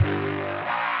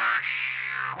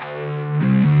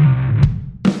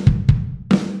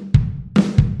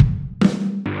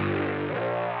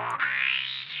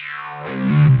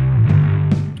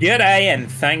G'day, and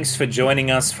thanks for joining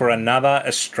us for another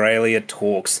Australia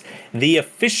Talks, the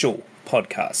official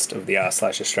podcast of the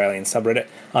r/Australian subreddit.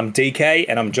 I'm DK,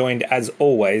 and I'm joined, as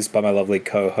always, by my lovely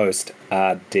co-host,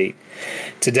 RD.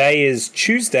 Today is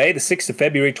Tuesday, the 6th of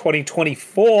February,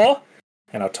 2024,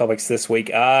 and our topics this week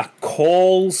are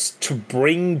calls to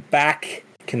bring back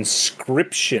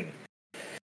conscription.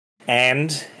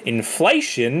 And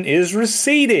inflation is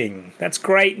receding. That's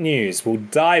great news. We'll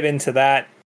dive into that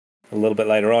a little bit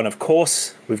later on. Of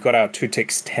course, we've got our Two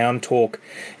Ticks Town Talk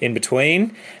in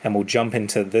between, and we'll jump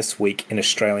into this week in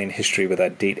Australian history with our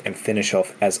Deet and finish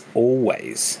off, as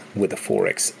always, with a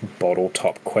Forex bottle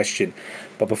top question.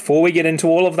 But before we get into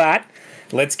all of that,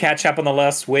 let's catch up on the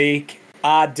last week.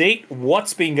 Deet,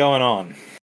 what's been going on?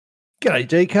 G'day,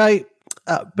 DK.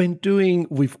 Been doing,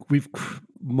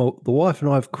 the wife and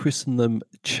I have christened them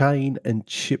chain and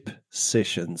chip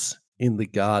sessions in the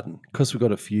garden, because we've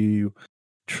got a few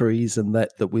trees and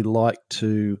that we like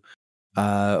to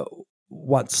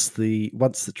once the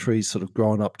trees sort of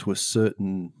grown up to a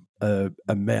certain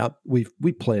amount, we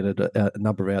planted a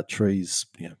number of our trees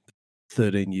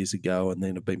 13 years ago, and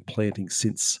then have been planting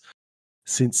since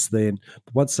then.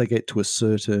 But once they get to a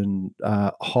certain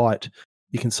height,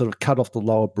 you can sort of cut off the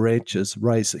lower branches,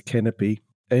 raise the canopy,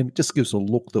 and it just gives a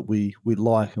look that we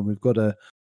like. And we've got a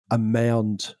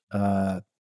mound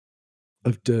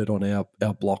of dirt on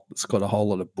our block that's got a whole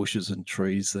lot of bushes and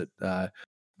trees that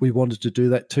we wanted to do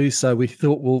that too. So we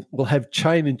thought we'll have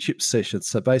chain and chip sessions.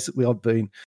 So basically I've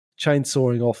been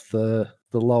chainsawing off the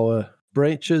lower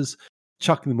branches,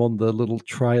 chucking them on the little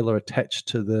trailer attached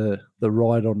to the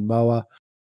ride-on mower,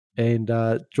 and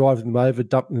driving them over,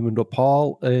 dumping them into a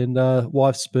pile, and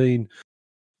wife's been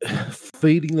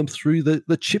feeding them through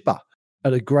the chipper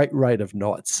at a great rate of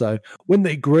knots. So when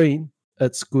they're green,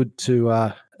 it's good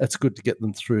to get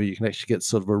them through. You can actually get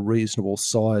sort of a reasonable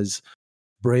size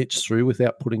branch through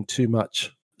without putting too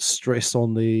much stress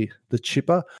on the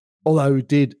chipper. Although we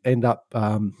did end up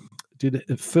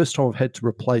the first time I've had to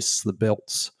replace the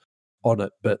belts on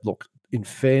it. But look, in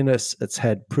fairness, it's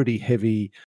had pretty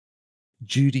heavy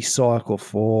duty cycle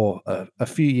for a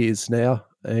few years now,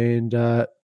 and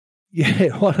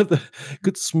one of the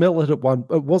could smell it at one.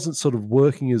 It wasn't sort of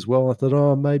working as well. I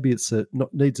thought, maybe it's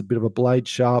needs a bit of a blade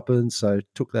sharpened. So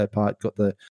took that apart, got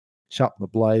the sharpen the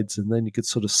blades, and then you could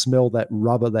sort of smell that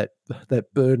rubber,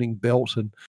 that burning belt,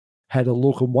 and had a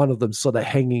look, and one of them sort of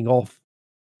hanging off.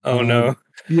 Oh no!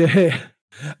 Yeah,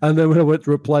 and then when I went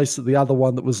to replace it, the other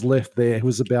one that was left there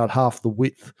was about half the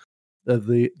width of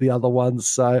the other ones.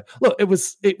 So look, it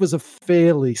was a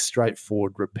fairly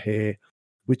straightforward repair,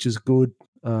 which is good.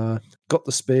 Got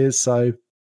the spares, so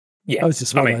yeah, it was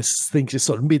just one of those things. You're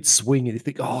sort of mid-swing, and you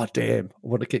think, "Oh, damn, I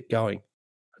want to get going."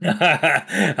 No,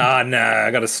 I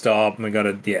got to stop, and we got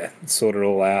to sort it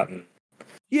all out. And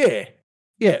yeah.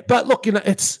 But look,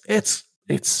 it's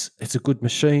a good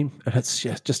machine, and it's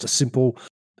just a simple.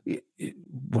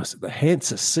 Was it the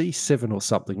Hansa C7 or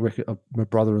something? My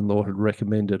brother-in-law had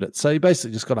recommended it. So you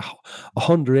basically just got a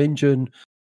Honda engine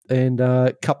and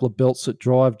a couple of belts that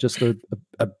drive just a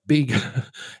big,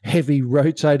 heavy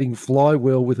rotating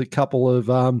flywheel with a couple of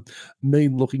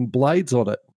mean-looking blades on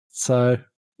it. So,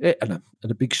 yeah, and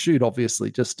a big chute,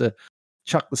 obviously, just to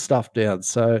chuck the stuff down.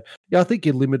 So, I think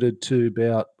you're limited to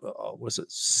about,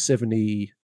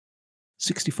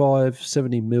 65,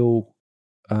 70 mil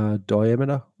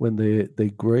diameter when they're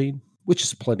green, which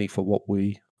is plenty for what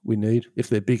we need. If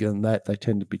they're bigger than that, they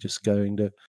tend to be just going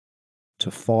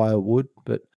to firewood.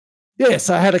 But yeah,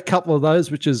 so I had a couple of those,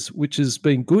 which has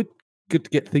been good to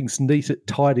get things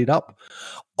tidied up.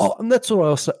 Oh, and that's what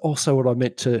I also what I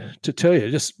meant to tell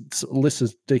you. Just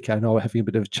listeners, DK and I were having a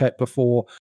bit of a chat before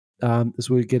as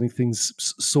we were getting things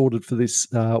sorted for this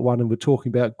one, and we're talking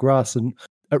about grass, and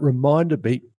it reminded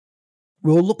me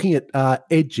we were looking at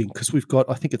edging, because we've got,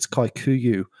 I think it's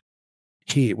Kikuyu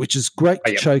here, which is great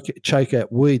to choke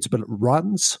out weeds, but it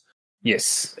runs.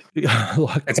 Yes,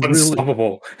 it's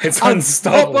unstoppable. It's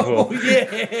unstoppable.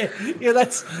 Yeah.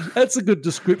 That's a good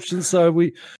description. So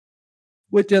we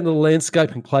went down to the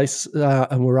landscaping place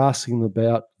and we're asking them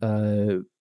about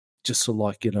just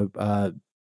sort of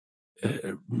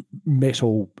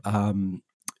metal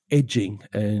edging,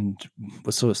 and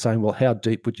we're sort of saying, well, how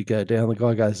deep would you go down? The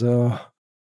guy goes,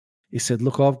 he said,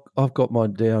 look, I've got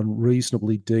mine down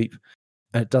reasonably deep,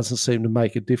 and it doesn't seem to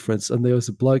make a difference. And there was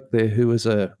a bloke there who was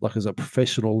a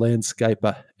professional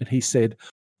landscaper, and he said,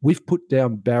 we've put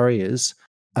down barriers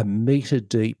 1 meter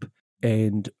deep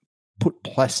and put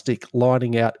plastic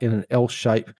lining out in an L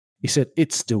shape. He said,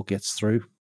 it still gets through.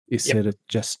 He said, it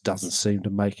just doesn't seem to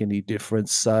make any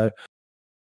difference. So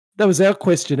That was our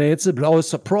question answered, but I was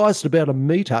surprised about a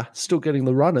metre still getting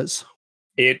the runners.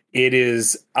 It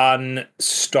is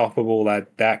unstoppable,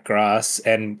 that grass,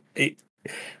 and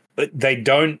they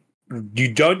don't.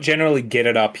 You don't generally get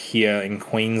it up here in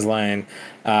Queensland,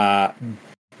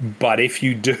 but if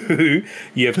you do,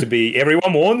 you have to be.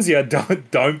 Everyone warns you,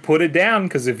 don't put it down,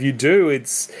 because if you do,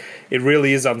 it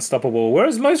really is unstoppable.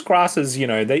 Whereas most grasses,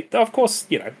 they of course,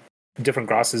 different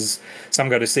grasses. Some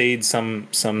go to seed, some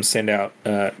send out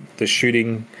the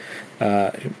shooting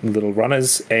little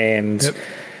runners, and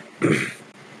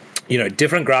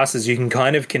different grasses you can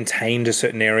kind of contain to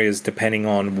certain areas depending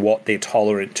on what they're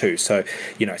tolerant to. So,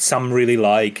 some really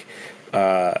like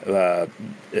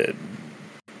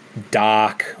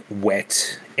dark,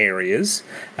 wet areas.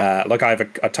 Like I have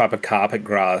a type of carpet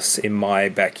grass in my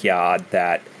backyard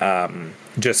that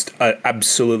just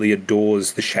absolutely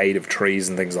adores the shade of trees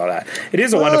and things like that. It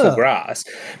is a wonderful grass,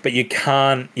 but you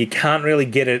can't really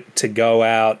get it to go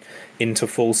out into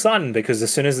full sun, because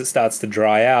as soon as it starts to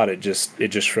dry out, it just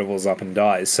shrivels up and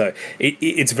dies. So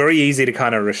it's very easy to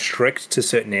kind of restrict to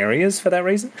certain areas for that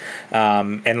reason.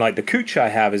 And like the cooch I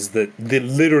have is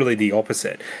literally the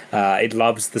opposite. It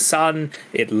loves the sun.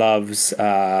 It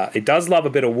does love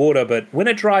a bit of water, but when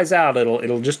it dries out,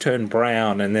 it'll just turn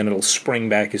brown, and then it'll spring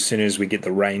back as soon as we get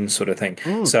the rain, sort of thing.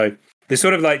 So there's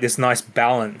sort of like this nice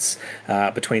balance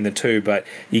between the two, but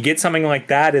you get something like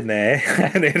that in there,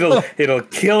 and it'll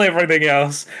kill everything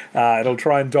else. It'll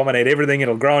try and dominate everything.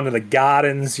 It'll grow into the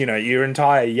gardens. Your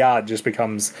entire yard just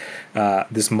becomes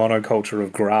this monoculture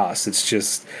of grass. It's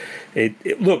just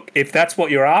look, if that's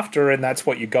what you're after and that's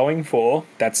what you're going for,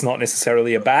 that's not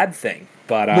necessarily a bad thing.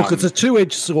 But look, it's a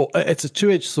two-edged sword. It's a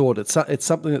two-edged sword. It's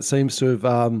something that seems to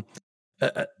have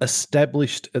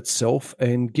established itself,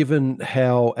 and given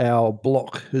how our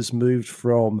block has moved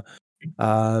from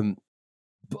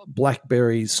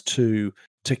blackberries to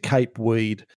Cape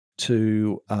weed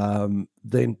to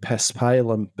then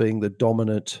paspalum being the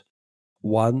dominant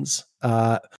ones,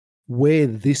 where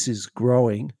this is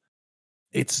growing,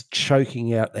 it's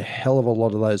choking out a hell of a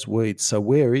lot of those weeds. So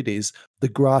where it is, the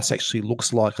grass actually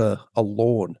looks like a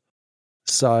lawn.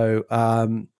 So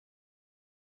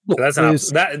look, so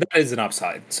that is an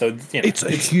upside. So it's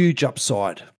a huge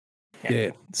upside.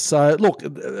 Yeah. So look,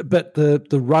 but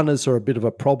the runners are a bit of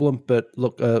a problem. But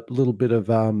look, a little bit of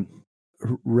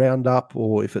Roundup,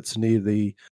 or if it's near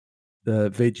the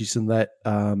veggies and that,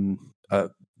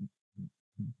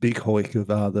 big hoik of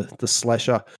the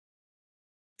slasher,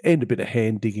 and a bit of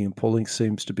hand digging and pulling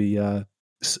seems to do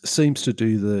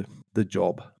the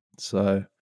job. So.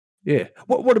 Yeah.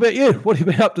 What about you? What have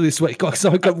you been up to this week? Because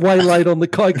I got way late on the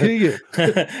Kaiku.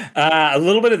 A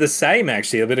little bit of the same,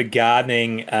 actually. A bit of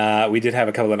gardening. We did have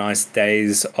a couple of nice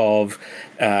days of.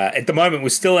 At the moment, we're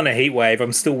still in a heat wave.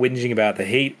 I'm still whinging about the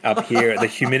heat up here, the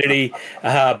humidity.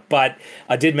 But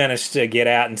I did manage to get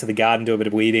out into the garden, do a bit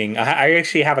of weeding. I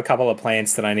actually have a couple of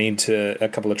plants that a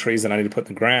couple of trees that I need to put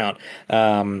in the ground.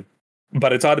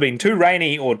 But it's either been too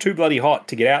rainy or too bloody hot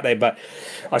to get out there. But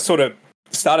I sort of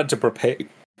started to prepare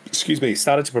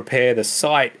the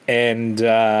site, and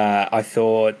I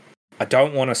thought, I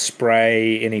don't want to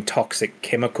spray any toxic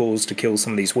chemicals to kill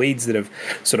some of these weeds that have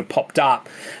sort of popped up.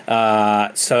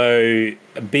 So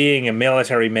being a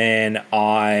military man,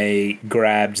 I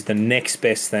grabbed the next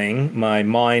best thing. My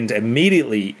mind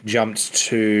immediately jumped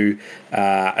to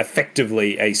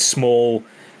effectively a small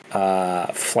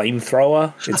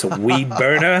flamethrower. It's a weed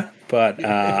burner, but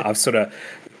I've sort of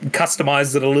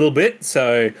customized it a little bit,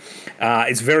 so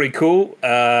it's very cool,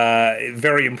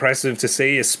 very impressive to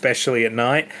see, especially at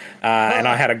night. And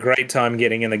I had a great time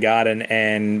getting in the garden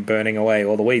and burning away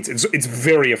all the weeds. It's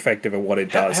very effective at what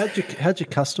it does. How'd you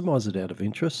customize it out of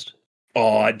interest?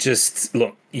 Oh, just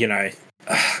look,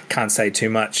 can't say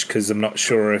too much because I'm not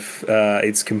sure if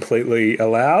it's completely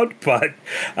allowed, but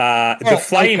the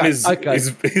flame is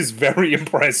very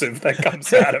impressive that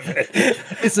comes out of it.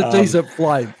 It's a decent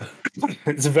flame.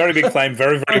 It's a very big flame,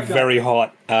 very, very, very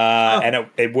hot, and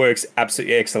it works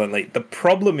absolutely excellently. The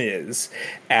problem is,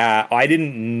 I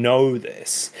didn't know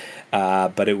this,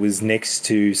 but it was next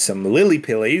to some lily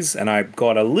pillies, and I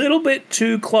got a little bit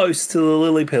too close to the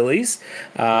lily pillies.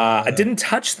 I didn't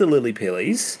touch the lily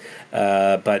pillies,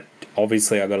 but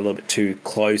obviously I got a little bit too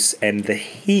close, and the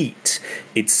heat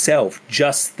itself,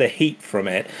 just the heat from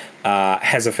it,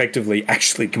 has effectively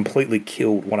actually completely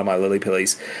killed one of my lily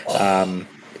pillies.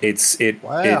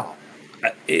 Wow.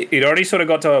 It already sort of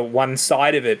got to one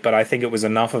side of it, but I think it was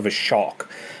enough of a shock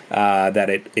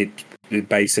that it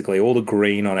basically all the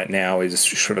green on it now is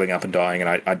shriveling up and dying,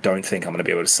 and I don't think I'm going to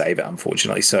be able to save it,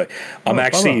 unfortunately. So I'm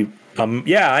actually,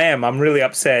 yeah, I am. I'm really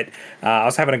upset. I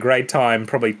was having a great time,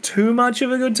 probably too much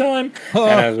of a good time,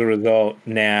 and as a result,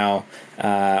 now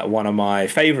one of my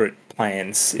favorite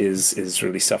plants is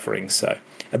really suffering. So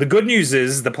the good news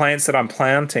is the plants that I'm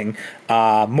planting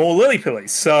are more lily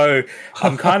pillies. So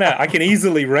I can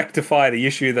easily rectify the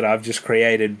issue that I've just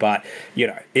created. But,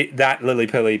 that lily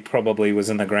pilly probably was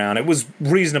in the ground. It was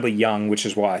reasonably young, which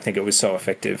is why I think it was so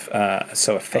affected.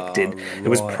 Right. It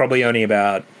was probably only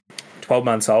about 12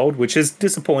 months old, which is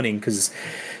disappointing because,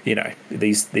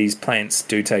 these plants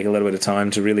do take a little bit of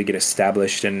time to really get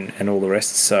established and all the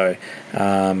rest. So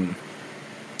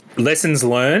lessons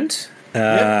learned.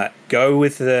 Go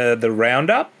with the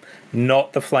Roundup,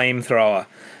 not the flamethrower.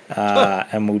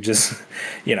 And we'll just,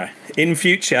 in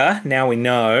future, now we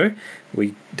know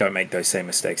we don't make those same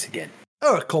mistakes again.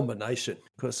 Or a combination.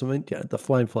 Because,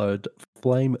 the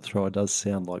flamethrower does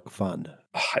sound like fun.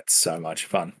 Oh, it's so much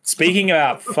fun. Speaking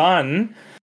about fun,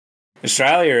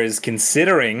 Australia is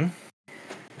considering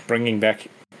bringing back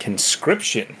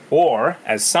conscription. Or,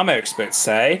 as some experts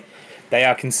say,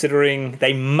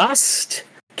 they must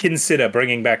consider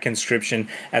bringing back conscription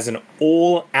as an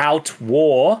all-out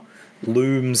war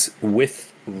looms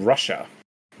with Russia.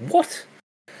 What?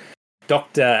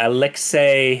 Dr.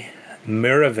 Alexei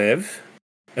Muravev,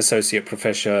 Associate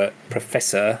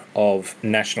Professor of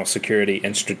National Security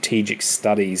and Strategic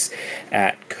Studies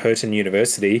at Curtin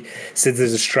University, says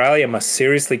that Australia must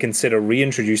seriously consider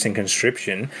reintroducing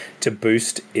conscription to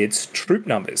boost its troop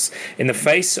numbers in the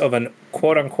face of an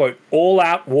quote-unquote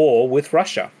all-out war with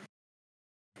Russia.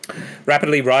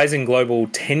 Rapidly rising global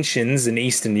tensions in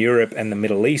Eastern Europe and the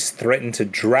Middle East threaten to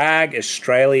drag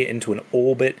Australia into an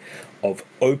orbit of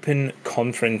open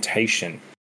confrontation.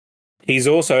 He's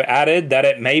also added that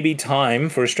it may be time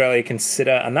for Australia to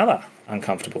consider another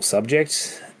uncomfortable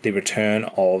subject, the return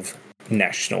of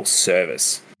national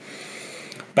service.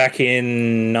 Back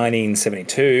in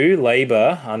 1972,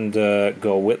 Labor, under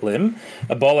Gore Whitlam,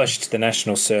 abolished the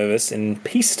national service in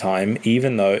peacetime,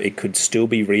 even though it could still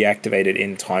be reactivated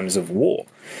in times of war.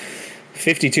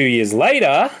 52 years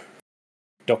later,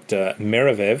 Dr.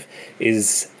 Muravev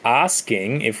is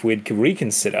asking if we'd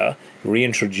reconsider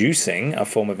reintroducing a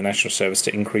form of national service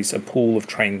to increase a pool of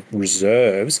trained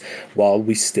reserves while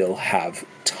we still have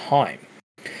time.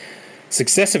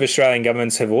 Successive Australian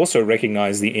governments have also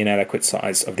recognised the inadequate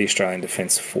size of the Australian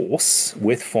Defence Force,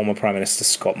 with former Prime Minister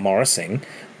ScoMo,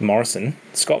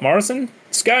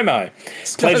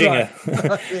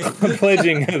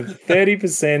 pledging a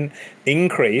 30%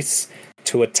 increase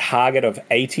to a target of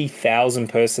 80,000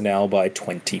 personnel by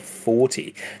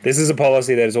 2040. This is a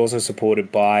policy that is also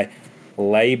supported by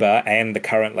Labor and the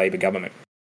current Labor government.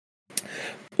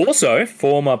 Also,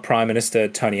 former Prime Minister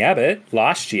Tony Abbott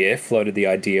last year floated the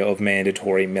idea of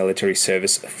mandatory military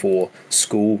service for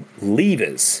school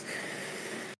leavers.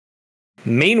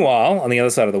 Meanwhile, on the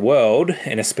other side of the world,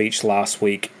 in a speech last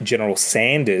week, General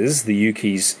Sanders, the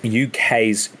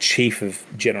UK's Chief of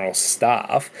General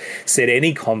Staff, said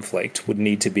any conflict would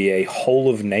need to be a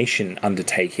whole-of-nation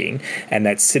undertaking and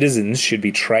that citizens should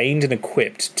be trained and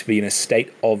equipped to be in a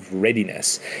state of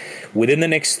readiness. Within the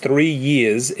next 3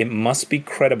 years, it must be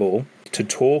credible to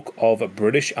talk of a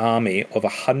British army of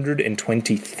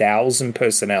 120,000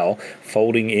 personnel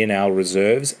folding in our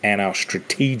reserves and our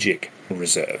strategic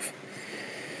reserve.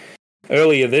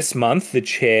 Earlier this month, the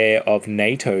chair of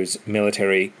NATO's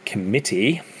military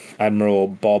committee, Admiral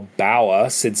Bob Bauer,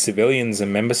 said civilians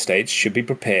and member states should be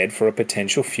prepared for a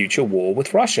potential future war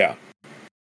with Russia.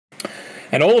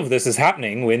 And all of this is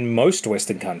happening when most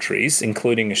Western countries,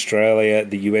 including Australia,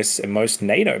 the US, and most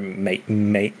NATO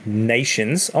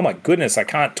nations, oh my goodness, I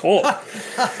can't talk,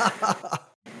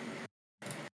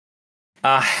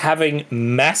 are having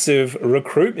massive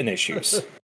recruitment issues.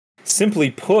 Simply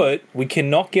put, we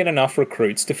cannot get enough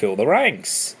recruits to fill the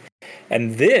ranks.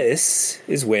 And this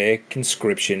is where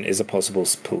conscription is a possible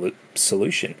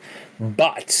solution.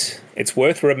 But it's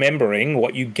worth remembering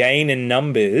what you gain in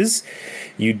numbers,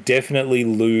 you definitely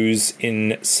lose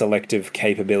in selective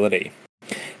capability.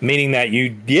 Meaning that you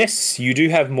do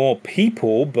have more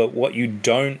people, but what you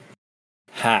don't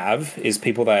have is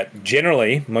people that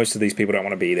generally, most of these people don't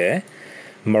want to be there.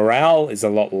 Morale is a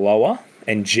lot lower,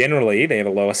 and generally they have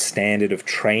a lower standard of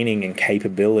training and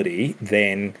capability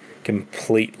than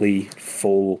completely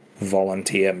full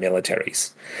volunteer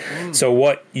militaries. So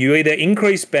what you either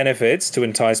increase benefits to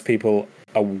entice people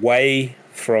away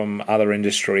from other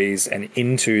industries and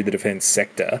into the defense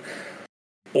sector,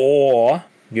 or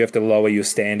you have to lower your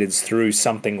standards through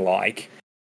something like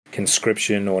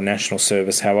conscription or national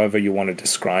service, however you want to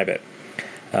describe it.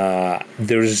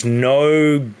 There's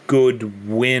no good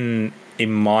win,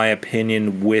 in my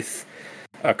opinion, with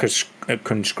a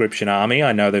conscription army.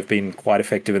 I know they've been quite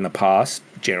effective in the past,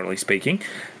 generally speaking,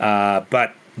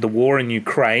 but the war in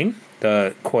Ukraine,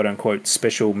 the quote-unquote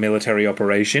special military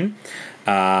operation,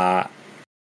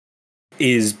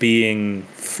 is being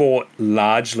fought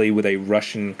largely with a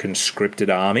Russian conscripted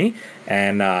army,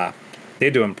 and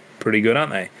they're doing pretty good,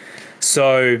 aren't they?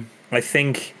 So I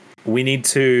think we need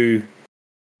to...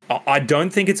 I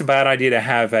don't think it's a bad idea to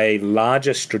have a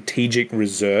larger strategic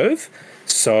reserve.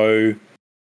 So,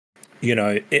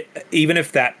 even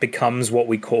if that becomes what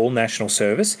we call national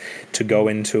service, to go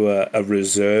into a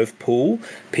reserve pool,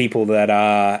 people that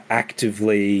are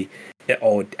actively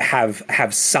or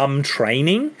have some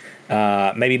training,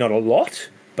 maybe not a lot,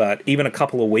 but even a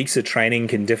couple of weeks of training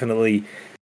can definitely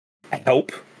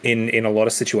help in a lot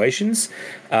of situations.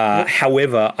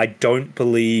 However, I don't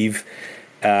believe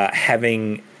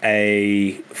having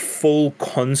a full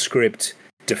conscript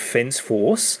defence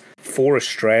force for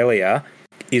Australia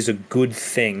is a good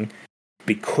thing,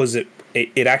 because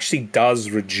it actually does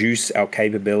reduce our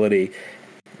capability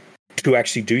to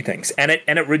actually do things, and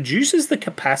it reduces the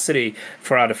capacity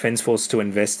for our defence force to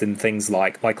invest in things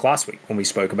like last week when we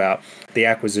spoke about the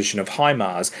acquisition of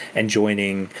HIMARS and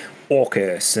joining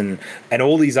AUKUS and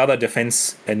all these other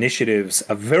defence initiatives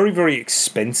are very, very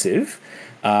expensive.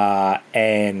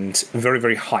 And very,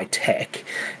 very high tech.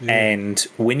 Yeah. And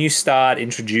when you start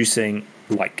introducing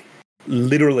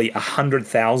literally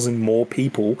 100,000 more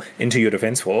people into your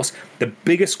defense force, the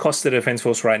biggest cost of the defense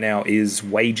force right now is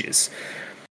wages.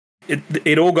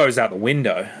 It all goes out the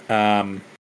window. And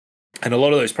a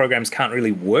lot of those programs can't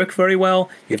really work very well.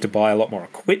 You have to buy a lot more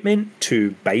equipment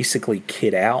to basically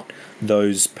kit out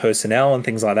those personnel and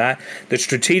things like that. The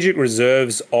strategic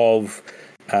reserves of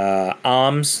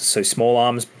arms, so small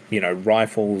arms,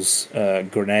 rifles,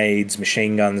 grenades,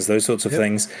 machine guns, those sorts of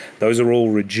things, those are all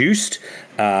reduced.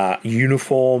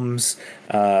 Uniforms,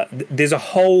 there's a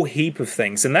whole heap of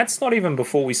things. And that's not even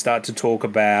before we start to talk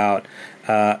about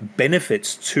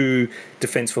benefits to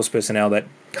Defence Force personnel that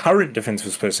current Defence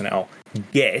Force personnel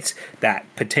get that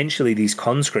potentially these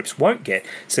conscripts won't get.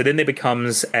 So then there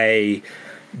becomes a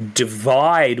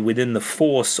divide within the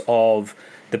force of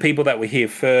the people that were here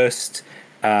first,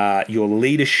 your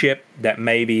leadership that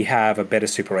maybe have a better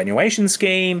superannuation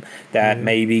scheme, that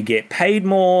maybe get paid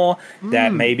more,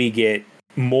 that maybe get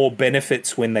more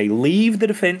benefits when they leave the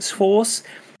Defence Force,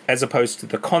 as opposed to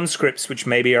the conscripts, which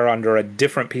maybe are under a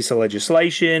different piece of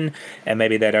legislation, and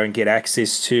maybe they don't get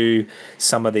access to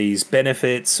some of these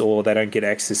benefits, or they don't get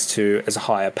access to as a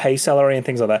higher pay salary and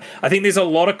things like that. I think there's a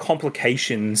lot of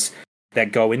complications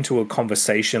that go into a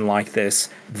conversation like this,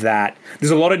 that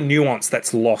there's a lot of nuance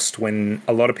that's lost when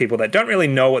a lot of people that don't really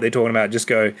know what they're talking about just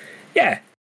go, yeah,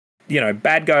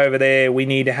 bad guy over there, we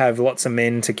need to have lots of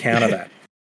men to counter that.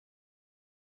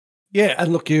 Yeah,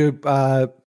 and look, you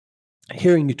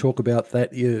hearing you talk about that,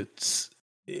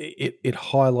 it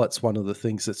highlights one of the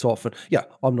things that's often. Yeah,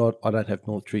 I don't have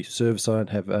military service. I don't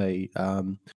have a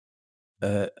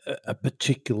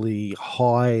particularly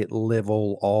high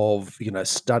level of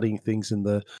studying things in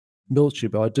the military,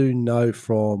 but I do know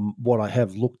from what I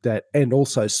have looked at, and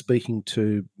also speaking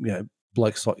to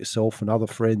blokes like yourself and other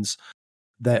friends,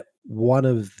 that one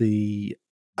of the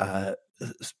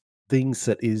things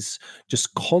that is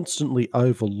just constantly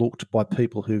overlooked by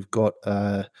people who've got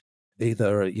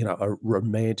either a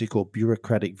romantic or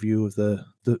bureaucratic view of the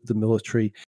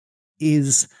military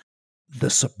is the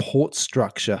support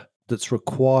structure that's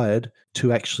required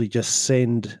to actually just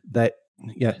send that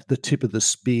the tip of the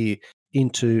spear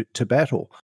into battle.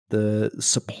 The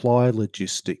supply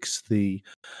logistics, the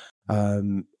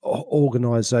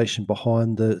organisation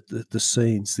behind the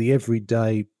scenes, the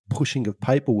everyday pushing of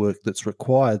paperwork that's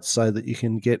required so that you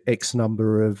can get X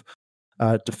number of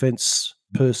defence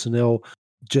personnel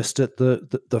just at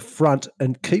the front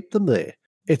and keep them there.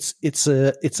 It's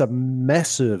a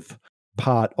massive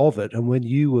part of it. And when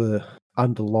you were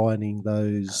underlining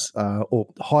those or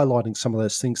highlighting some of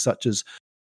those things, such as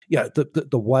the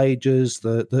wages,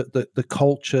 the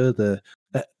culture, the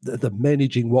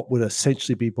managing what would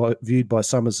essentially be viewed by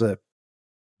some as a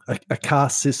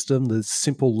caste system, the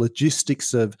simple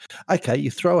logistics of, okay, you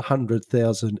throw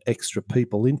 100,000 extra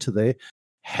people into there,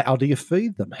 how do you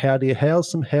feed them? How do you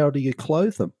house them? How do you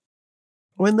clothe them?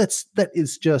 I mean, that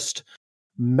is just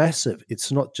massive.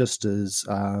 It's not just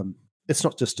a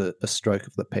stroke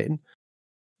of the pen.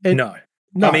 And no.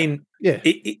 I mean,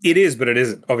 it is, but it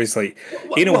isn't. Obviously,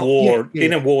 in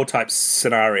a war type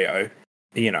scenario,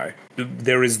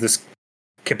 there is this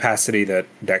capacity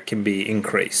that can be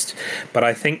increased. But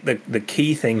I think the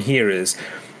key thing here is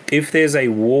if there's a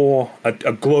war,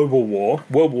 a global war,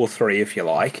 World War III, if you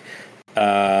like,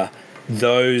 there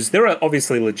are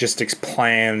obviously logistics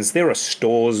plans. There are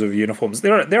stores of uniforms.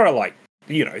 There are like,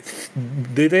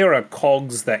 there are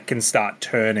cogs that can start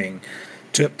turning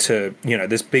to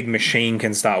this big machine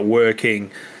can start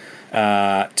working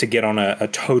to get on a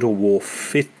total war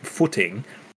footing.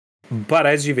 But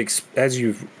as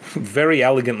you've very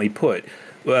elegantly put,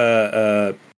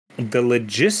 the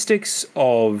logistics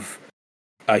of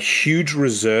a huge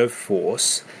reserve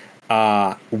force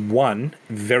are, one,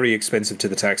 very expensive to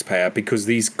the taxpayer because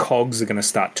these cogs are going to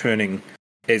start turning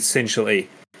essentially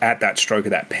at that stroke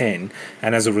of that pen,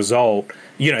 and as a result,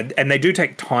 and they do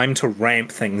take time to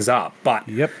ramp things up, but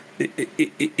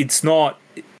it's not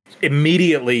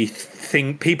immediately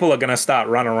people are going to start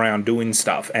running around doing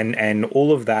stuff, and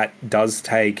all of that does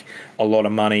take a lot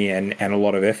of money and a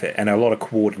lot of effort and a lot of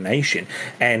coordination,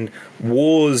 and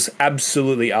wars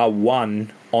absolutely are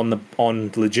won on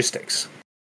logistics.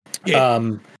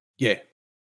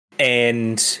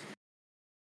 And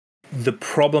the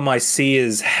problem I see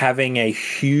is having a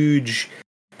huge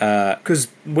because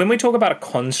when we talk about a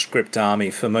conscript army,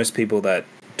 for most people that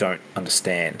don't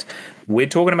understand, we're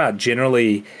talking about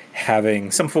generally having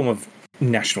some form of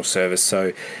national service.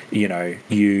 So,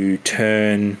 you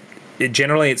turn.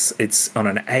 Generally, it's on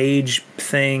an age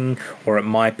thing, or there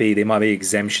might be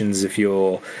exemptions if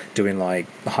you're doing like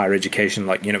higher education,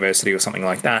 like university or something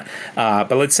like that.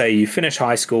 But let's say you finish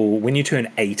high school. When you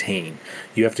turn 18,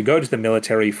 you have to go to the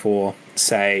military for,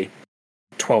 say,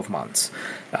 12 months,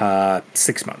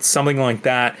 6 months, something like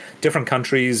that. Different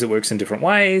countries, it works in different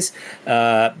ways.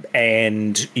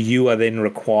 And you are then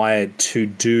required to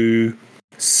do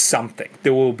something.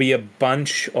 There will be a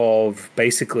bunch of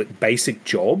basic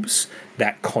jobs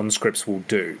that conscripts will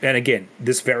do. And again,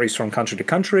 this varies from country to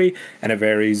country, and it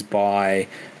varies by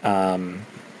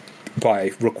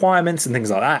requirements and things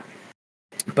like that.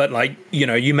 But like,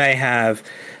 you may have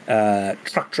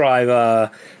truck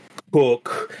driver,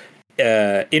 cook,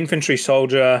 infantry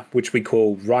soldier, which we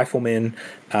call riflemen,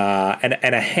 and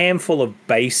a handful of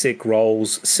basic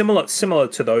roles similar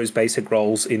to those basic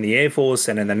roles in the Air Force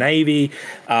and in the Navy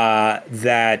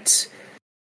that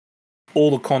all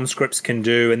the conscripts can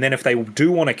do. And then if they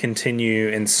do want to continue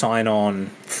and sign on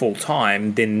full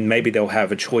time, then maybe they'll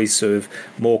have a choice of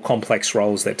more complex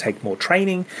roles that take more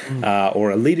training or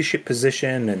a leadership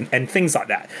position and things like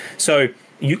that. So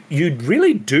you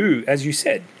really do, as you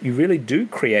said, you really do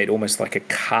create almost like a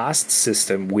caste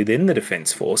system within the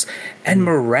Defence Force, and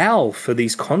morale for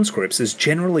these conscripts is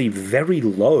generally very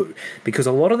low because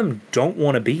a lot of them don't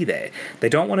want to be there. They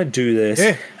don't want to do this.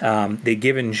 Yeah. They're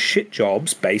given shit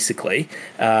jobs basically,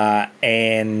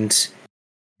 and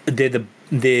they're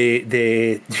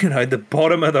the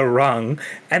bottom of the rung,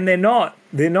 and they're not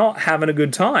having a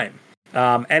good time.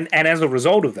 And as a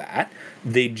result of that,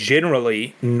 they're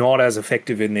generally not as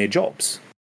effective in their jobs.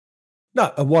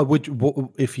 No, and why would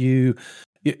if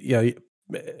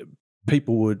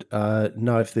people would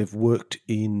know if they've worked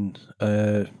in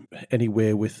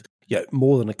anywhere with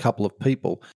more than a couple of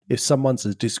people. If someone's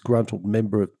a disgruntled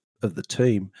member of the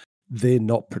team, they're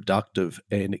not productive,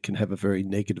 and it can have a very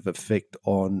negative effect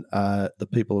on the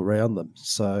people around them.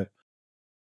 So.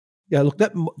 Yeah, look,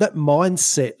 that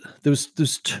mindset. There was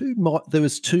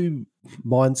two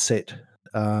mindset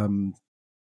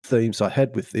themes I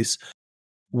had with this.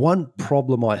 One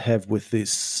problem I have with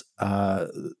this,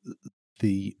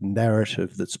 the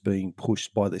narrative that's being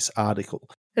pushed by this article,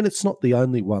 and it's not the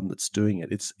only one that's doing it.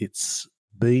 It's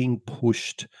being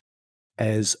pushed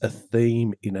as a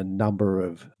theme in a number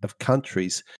of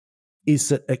countries. Is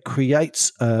that it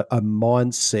creates a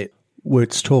mindset where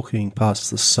it's talking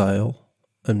past the sale.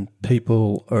 And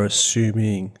people are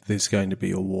assuming there's going to be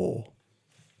a war.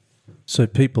 So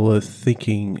people are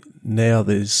thinking now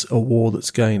there's a war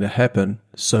that's going to happen,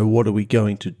 so what are we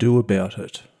going to do about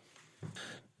it?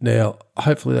 Now,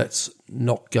 hopefully that's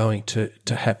not going to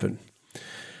happen.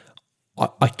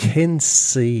 I can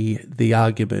see the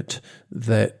argument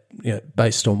that,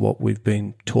 based on what we've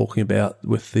been talking about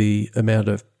with the amount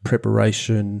of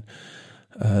preparation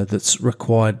that's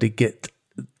required to get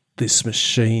this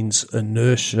machine's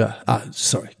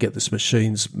get this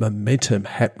machine's momentum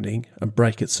happening and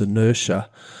break its inertia,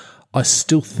 I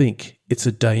still think it's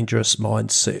a dangerous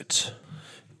mindset.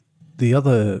 The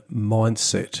other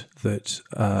mindset that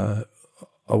I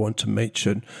want to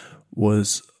mention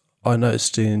was I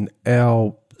noticed in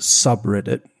our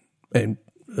subreddit and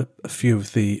a few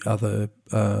of the other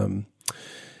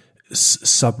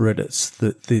subreddits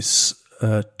that this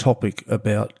topic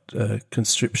about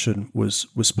conscription was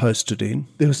posted in.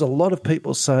 There was a lot of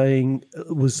people saying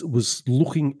was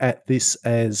looking at this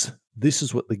as this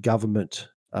is what the government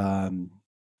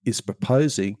is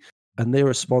proposing. And their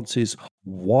response is,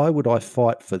 why would I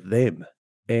fight for them?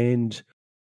 And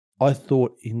I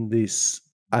thought in this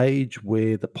age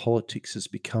where the politics has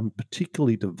become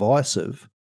particularly divisive,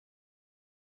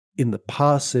 in the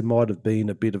past there might have been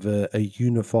a bit of a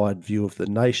unified view of the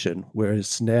nation,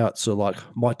 whereas now it's sort of like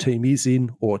my team is in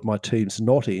or my team's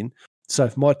not in. So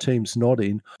if my team's not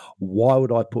in, why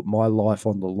would I put my life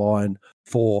on the line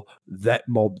for that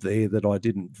mob there that I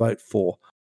didn't vote for?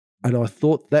 And I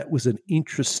thought that was an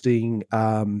interesting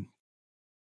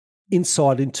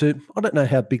insight into, I don't know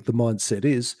how big the mindset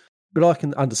is, but I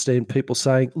can understand people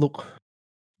saying, look,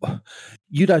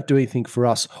 you don't do anything for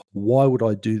us. Why would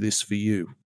I do this for you?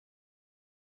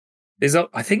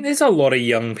 I think there's a lot of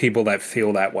young people that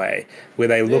feel that way, where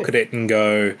they look at it and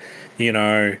go,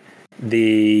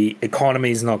 the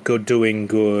economy's not doing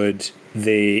good.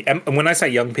 And when I say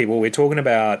young people, we're talking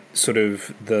about sort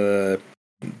of the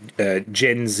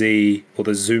Gen Z, or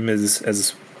the Zoomers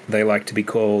as they like to be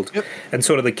called, and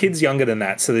sort of the kids younger than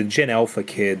that, so the Gen Alpha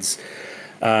kids.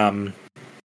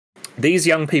 These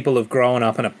young people have grown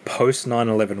up in a post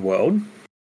 9/11 world.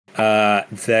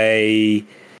 They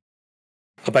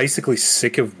are basically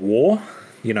sick of war.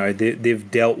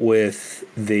 They've dealt with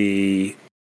the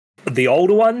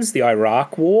older ones, the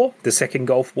Iraq War, the Second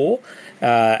Gulf War,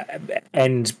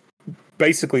 and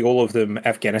basically all of them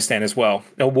Afghanistan as well.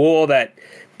 A war that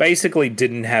basically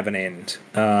didn't have an end,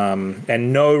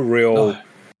 and no real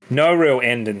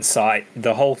end in sight.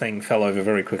 The whole thing fell over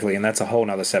very quickly, and that's a whole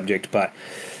nother subject. But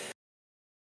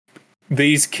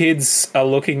these kids are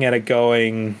looking at it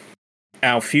going,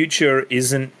 our future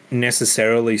isn't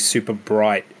necessarily super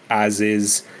bright as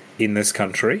is in this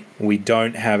country. We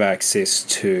don't have access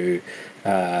to,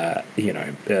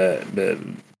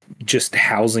 just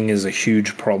housing is a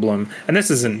huge problem. And this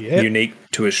isn't unique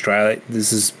to Australia.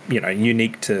 This is,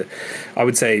 unique to, I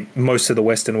would say, most of the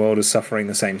Western world is suffering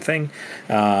the same thing.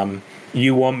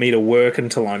 You want me to work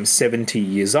until I'm 70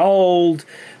 years old.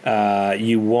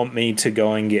 You want me to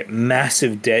go and get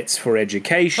massive debts for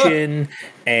education,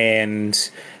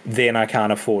 and then I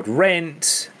can't afford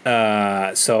rent.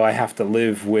 So I have to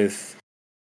live with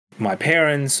my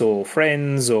parents or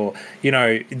friends, or,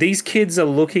 these kids are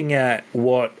looking at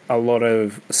what a lot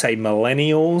of, say,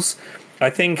 millennials. I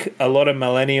think a lot of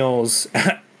millennials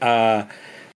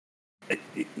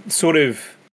sort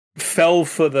of fell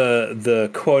for the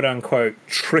quote unquote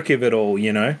trick of it all,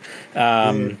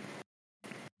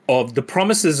 of the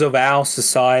promises of our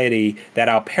society that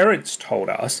our parents told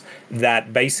us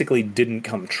that basically didn't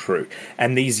come true.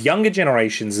 And these younger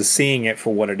generations are seeing it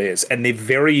for what it is. And they're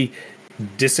very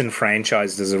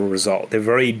disenfranchised as a result. They're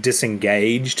very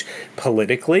disengaged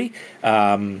politically.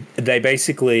 They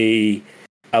basically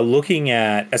are looking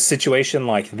at a situation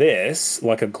like this,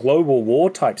 like a global war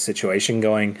type situation,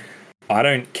 going, I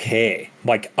don't care.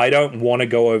 Like, I don't want to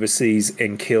go overseas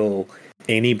and kill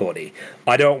anybody.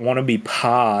 I don't want to be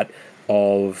part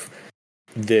of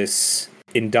this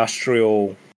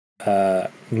industrial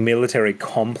military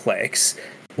complex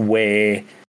where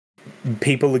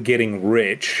people are getting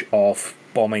rich off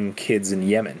bombing kids in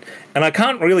Yemen. And I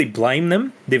can't really blame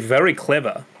them. They're very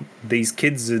clever. These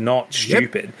kids are not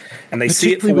stupid, and they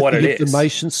see it for what it is. The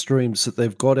information streams that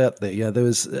they've got out there. There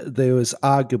was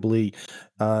arguably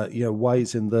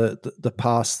ways in the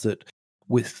past that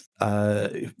with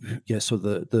so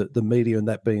the media and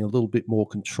that being a little bit more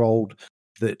controlled,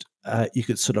 that you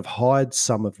could sort of hide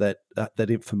some of that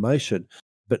information.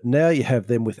 But now you have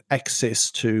them with access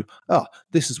to,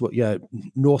 this is what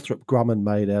Northrop Grumman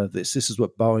made out of this. This is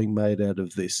what Boeing made out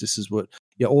of this. This is what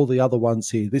all the other ones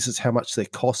here. This is how much they're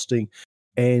costing,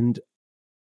 and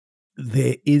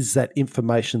there is that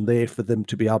information there for them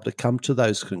to be able to come to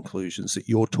those conclusions that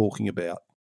you're talking about.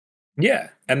 Yeah,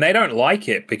 and they don't like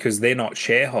it because they're not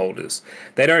shareholders.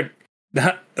 They don't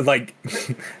like.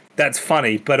 That's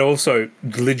funny, but also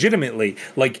legitimately,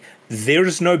 like,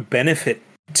 there's no benefit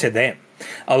to them.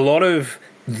 A lot of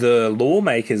the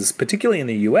lawmakers, particularly in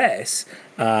the US,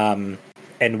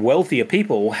 and wealthier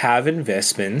people have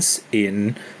investments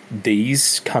in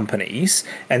these companies.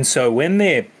 And so when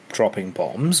they're dropping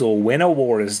bombs or when a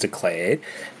war is declared,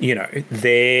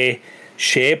 their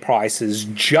share prices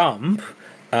jump.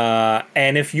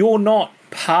 And if you're not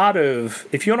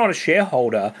a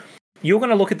shareholder, you're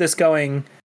going to look at this going,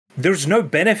 there's no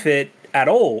benefit at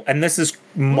all, and this is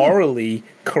morally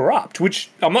corrupt,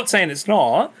 which I'm not saying it's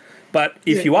not, but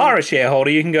if you are a shareholder,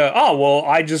 you can go, oh, well,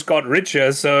 I just got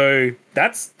richer, so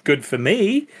that's good for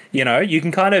me. You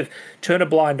can kind of turn a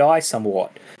blind eye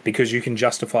somewhat because you can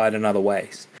justify it in other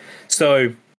ways.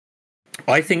 So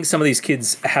I think some of these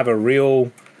kids have a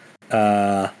real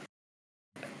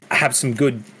have some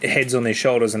good heads on their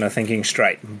shoulders and are thinking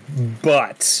straight.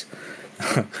 But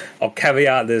I'll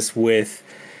caveat this with,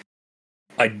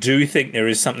 I do think there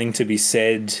is something to be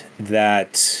said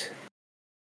that,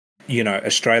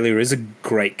 Australia is a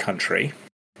great country.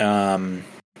 And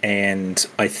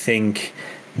I think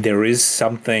there is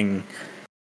something,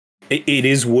 it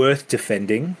is worth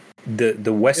defending.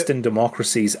 The Western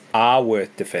democracies are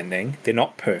worth defending. They're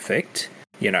not perfect,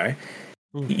 there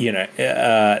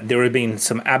have been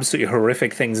some absolutely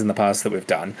horrific things in the past that we've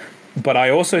done. But I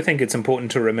also think it's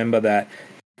important to remember that,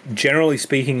 generally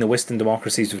speaking, the Western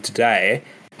democracies of today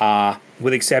are,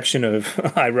 with exception of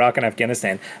Iraq and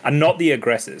Afghanistan, are not the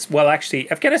aggressors. Well,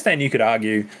 actually, Afghanistan, you could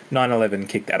argue 9/11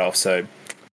 kicked that off. So,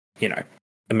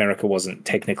 America wasn't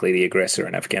technically the aggressor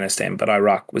in Afghanistan, but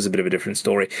Iraq was a bit of a different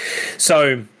story.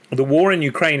 So the war in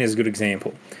Ukraine is a good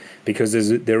example, because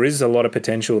there is a lot of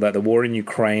potential that the war in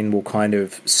Ukraine will kind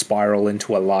of spiral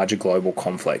into a larger global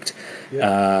conflict.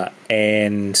 Yeah.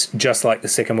 And just like the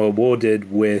Second World War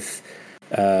did with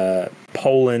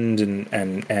Poland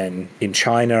and in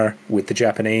China with the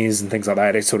Japanese and things like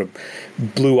that, it sort of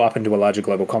blew up into a larger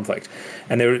global conflict.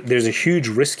 And there's a huge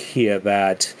risk here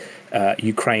that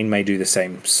Ukraine may do the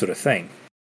same sort of thing,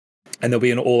 and there'll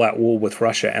be an all-out war with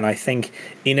Russia. And I think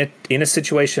in a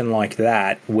situation like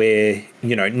that, where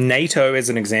NATO, as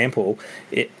an example,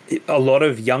 a lot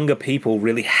of younger people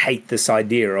really hate this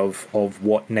idea of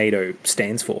what NATO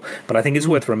stands for. But I think it's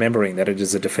worth remembering that it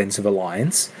is a defensive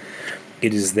alliance.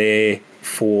 It is there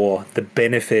for the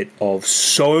benefit of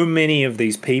so many of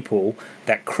these people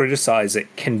that criticize it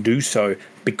can do so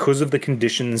because of the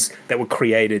conditions that were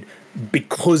created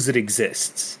because it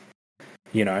exists.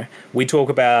 We talk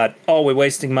about, we're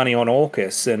wasting money on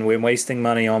AUKUS, and we're wasting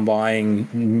money on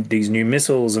buying these new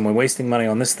missiles, and we're wasting money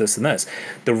on this, and this.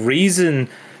 The reason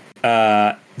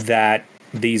that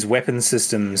these weapon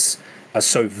systems are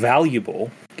so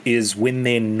valuable is when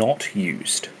they're not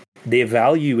used. Their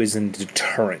value is in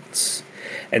deterrence.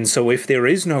 And so if there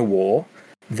is no war,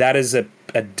 that is a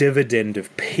dividend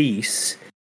of peace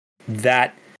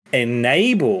that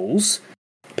enables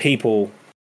people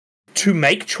to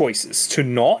make choices, to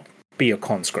not be a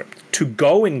conscript, to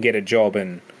go and get a job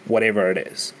in whatever it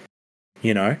is,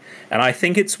 And I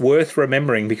think it's worth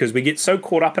remembering, because we get so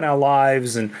caught up in our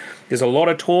lives, and there's a lot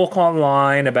of talk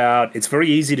online about, it's very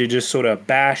easy to just sort of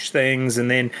bash things,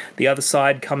 and then the other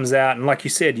side comes out, and like you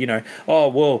said,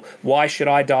 why should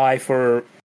I die for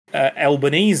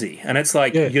Albanese? And it's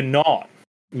like,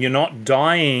 You're not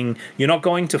dying. You're not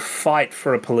going to fight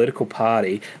for a political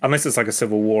party, unless it's like a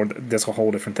civil war. That's a whole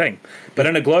different thing. But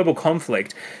in a global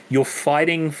conflict, you're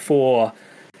fighting for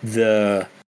the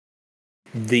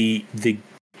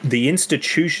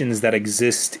institutions that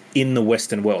exist in the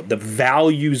Western world, the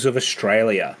values of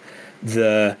Australia,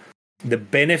 the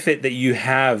benefit that you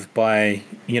have by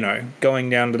going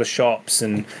down to the shops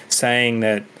and saying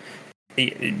that,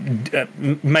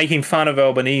 making fun of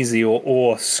Albanese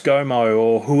or ScoMo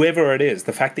or whoever it is,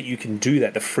 the fact that you can do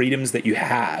that, the freedoms that you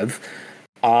have,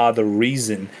 are the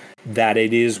reason that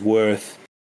it is worth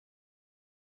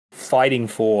fighting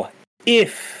for,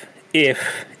 if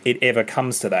it ever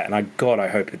comes to that. And I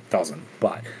hope it doesn't.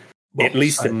 But at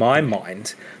least in my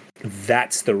mind,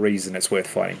 that's the reason it's worth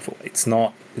fighting for. It's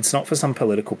not for some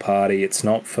political party. It's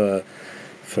not for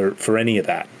any of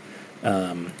that.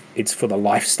 It's for the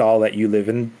lifestyle that you live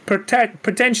and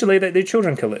potentially that their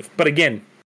children can live. But again,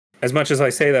 as much as I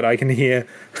say that, I can hear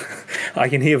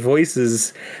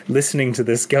voices listening to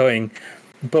this going,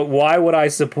 but why would I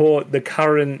support the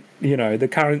current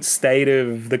state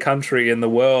of the country and the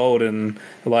world, and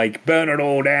like burn it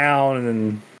all down?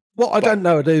 And I don't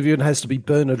know. It even has to be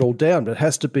burn it all down, but it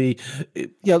has to be.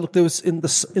 Look, there was in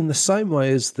the same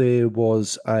way as there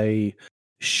was a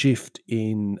shift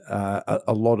in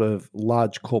a lot of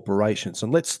large corporations,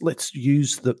 and let's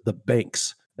use the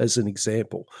banks as an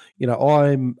example.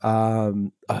 I'm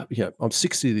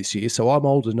 60 this year, so I'm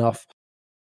old enough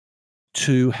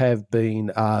to have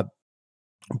been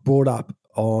brought up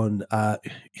on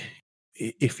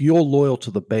if you're loyal to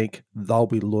the bank, they'll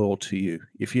be loyal to you.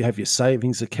 If you have your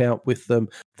savings account with them,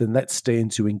 then that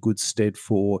stands you in good stead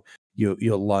for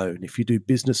your loan. If you do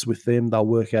business with them, they'll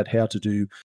work out how to do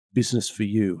business for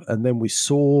you. And then we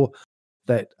saw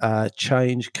that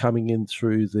change coming in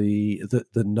through the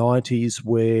 90s,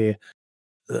 where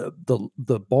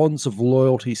the bonds of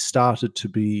loyalty started to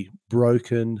be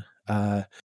broken,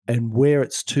 and where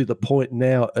it's to the point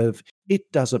now of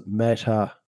it doesn't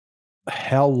matter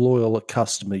how loyal a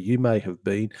customer you may have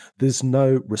been, there's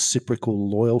no reciprocal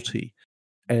loyalty.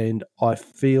 And I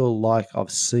feel like I've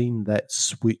seen that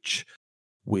switch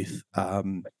with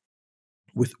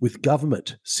with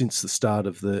government since the start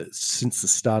of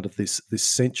this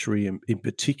century in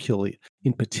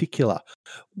particular,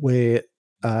 where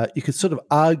you could sort of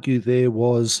argue there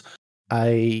was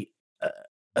a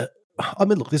I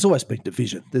mean, look, there's always been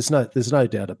division. There's no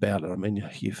doubt about it. I mean,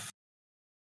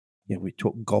 we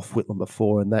talked Gough Whitlam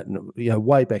before, and that, and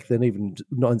way back then, even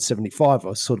 1975, I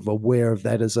was sort of aware of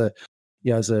that as a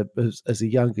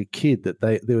younger kid, that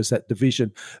there was that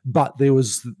division, but there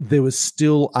was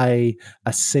still a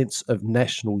sense of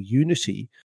national unity.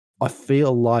 I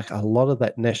feel like a lot of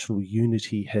that national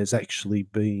unity has actually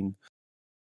been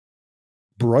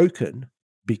broken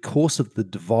because of the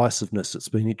divisiveness that's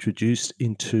been introduced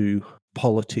into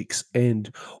politics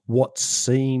and what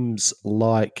seems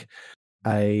like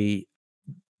a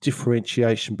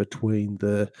differentiation between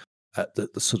the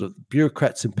sort of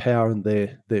bureaucrats in power and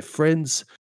their friends,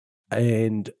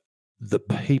 and the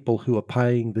people who are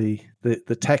paying the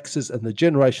taxes, and the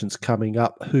generations coming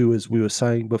up who, as we were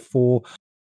saying before,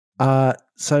 are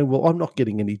saying, well, I'm not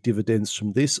getting any dividends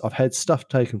from this. I've had stuff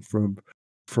taken from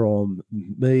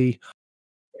me.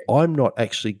 I'm not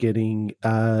actually getting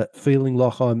feeling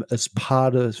like I'm as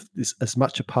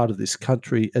much a part of this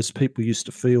country as people used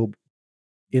to feel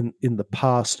in the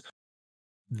past.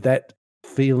 That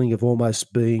feeling of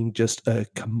almost being just a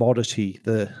commodity,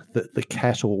 the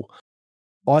cattle,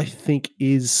 I think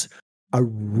is a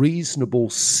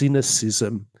reasonable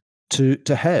cynicism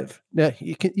to have. Now,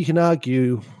 you can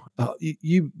argue.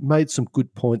 You made some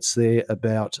good points there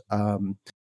about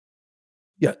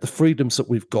the freedoms that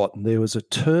we've got. And there was a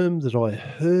term that I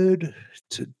heard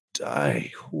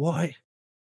today. Why?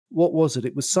 What was it?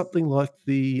 It was something like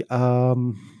the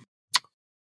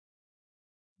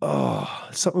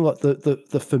something like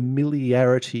the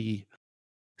familiarity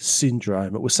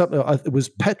syndrome. It was something. It was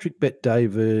Patrick Bet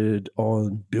David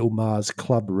on Bill Maher's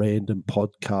Club Random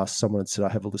podcast. Someone said, I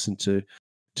have a listen to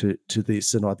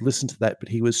this, and I'd listened to that. But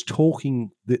he was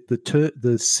talking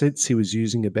the sense he was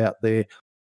using about there.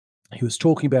 He was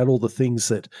talking about all the things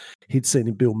that he'd seen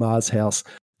in Bill Maher's house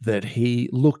that he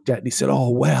looked at, and he said, "Oh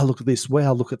wow, look at this!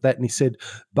 Wow, look at that!" And he said,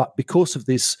 "But because of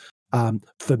this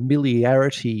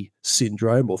familiarity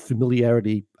syndrome or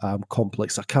familiarity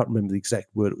complex, I can't remember the exact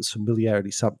word, it was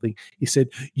familiarity something," he said,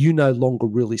 "you no longer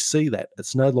really see that.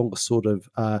 It's no longer sort of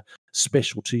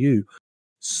special to you."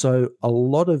 So a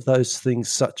lot of those things,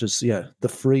 such as the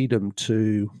freedom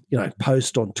to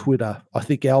post on Twitter, I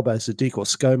think Albo's a dick or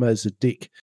ScoMo's a dick,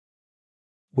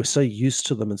 we're so used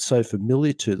to them and so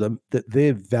familiar to them that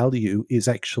their value is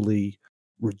actually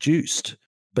reduced.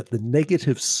 But the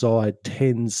negative side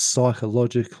tends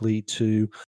psychologically to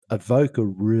evoke a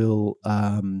real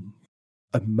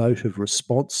emotive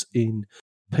response in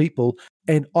people.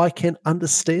 And I can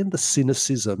understand the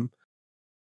cynicism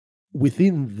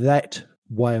within that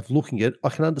way of looking at it. I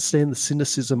can understand the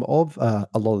cynicism of a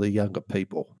lot of the younger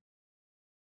people.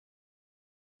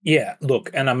 Yeah, look,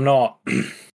 and I'm not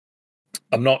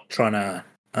trying to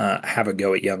have a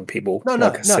go at young people. No,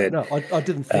 I said, I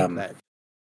didn't think that.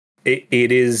 It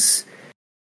is.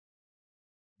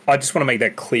 I just want to make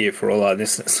that clear for all our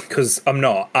listeners, because I'm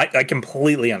not. I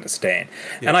completely understand,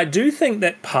 and I do think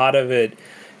that part of it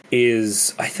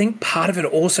is. I think part of it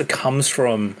also comes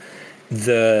from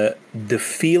the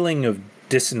feeling of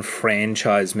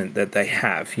disenfranchisement that they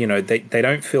have. They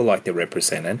don't feel like they're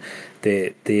represented.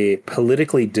 They're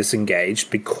politically disengaged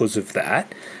because of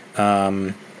that.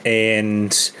 And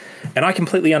I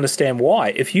completely understand why.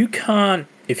 If you can't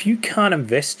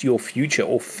invest your future,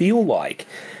 or feel like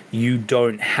you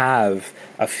don't have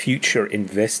a future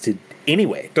invested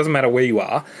anywhere, it doesn't matter where you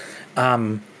are,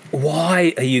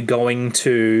 why are you going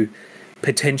to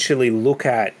potentially look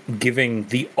at giving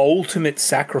the ultimate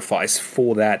sacrifice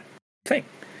for that thing?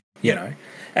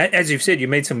 As you've said, you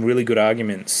made some really good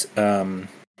arguments.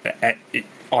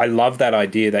 I love that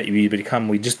idea that we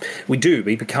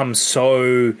become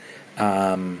so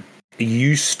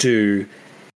used to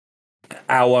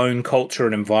our own culture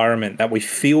and environment that we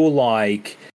feel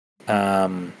like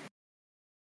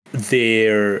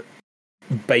they're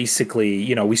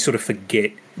basically, we sort of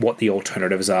forget what the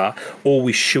alternatives are, or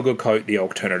we sugarcoat the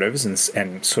alternatives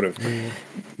and sort of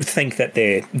think that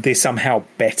they're somehow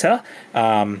better.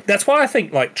 That's why I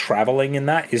think like traveling in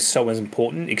that is so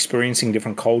important, experiencing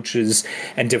different cultures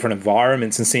and different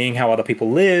environments and seeing how other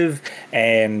people live.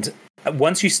 And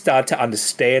once you start to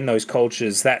understand those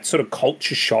cultures, that sort of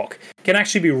culture shock can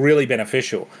actually be really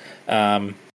beneficial.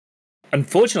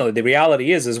 Unfortunately, the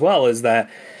reality is that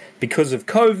because of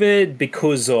COVID,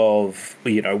 because of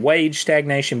wage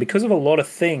stagnation, because of a lot of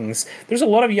things, there's a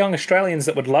lot of young Australians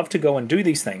that would love to go and do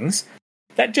these things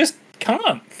that just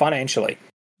can't financially.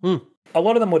 A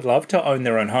lot of them would love to own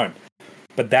their own home.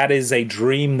 But that is a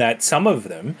dream that some of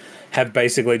them have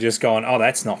basically just gone, oh,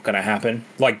 that's not going to happen.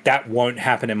 Like, that won't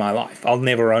happen in my life. I'll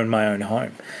never own my own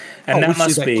home. And that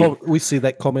must be... we see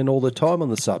that comment all the time on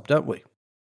the sub, don't we?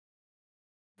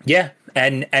 Yeah,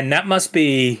 and that must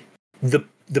be the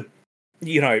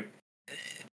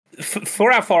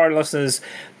for our foreign listeners,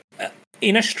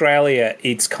 in Australia,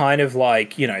 it's kind of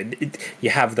like, you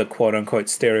have the quote-unquote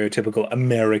stereotypical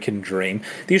American dream.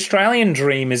 The Australian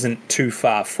dream isn't too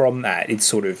far from that. It's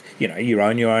sort of, you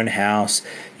own your own house,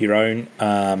 your own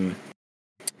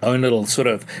little sort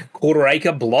of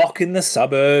quarter-acre block in the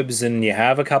suburbs, and you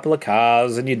have a couple of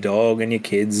cars and your dog and your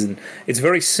kids, and it's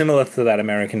very similar to that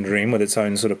American dream with its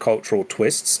own sort of cultural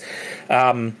twists.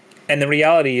 And the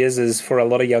reality is for a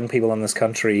lot of young people in this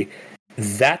country,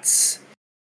 that's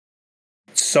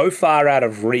so far out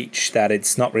of reach that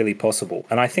it's not really possible.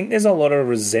 And I think there's a lot of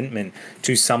resentment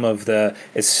to some of the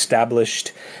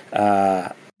established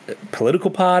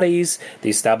political parties, the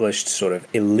established sort of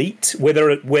elite,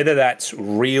 whether that's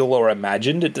real or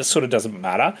imagined, it just sort of doesn't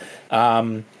matter.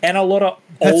 And a lot of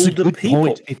older people.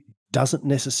 Point. It doesn't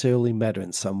necessarily matter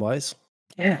in some ways.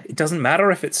 Yeah, it doesn't matter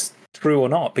if it's true or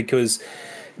not, because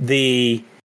a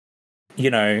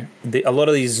lot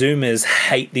of these Zoomers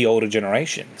hate the older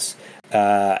generations.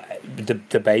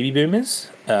 The baby boomers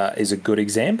is a good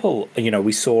example.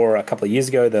 We saw a couple of years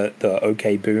ago the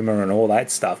OK Boomer and all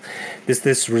that stuff. There's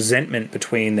this resentment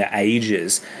between the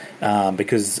ages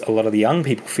because a lot of the young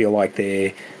people feel like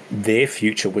their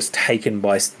future was taken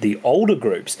by the older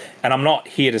groups. And I'm not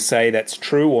here to say that's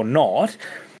true or not,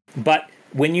 but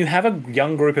when you have a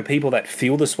young group of people that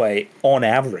feel this way on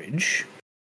average,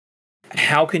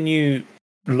 how can you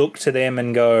look to them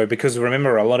and go, because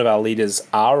remember, a lot of our leaders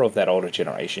are of that older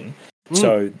generation,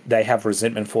 so they have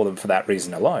resentment for them for that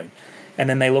reason alone. And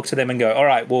then they look to them and go, all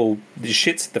right, well, the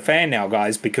shit's the fan now,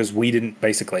 guys, because we didn't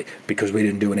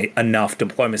do enough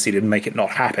diplomacy to make it not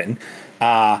happen.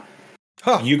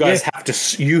 You guys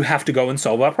have to go and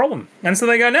solve our problem. And so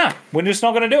they go, no, we're just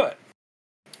not going to do it.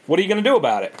 What are you going to do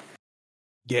about it?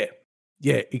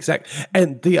 Yeah, exactly.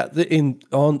 And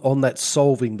on that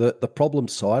solving the problem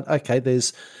side, okay,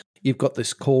 you've got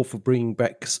this call for bringing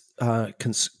back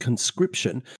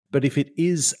conscription, but if it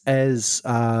is as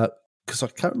because I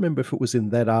can't remember if it was in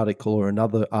that article or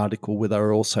another article where they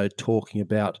were also talking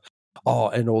about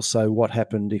and also what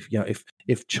happened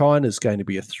if China's going to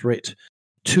be a threat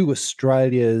to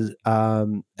Australia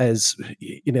as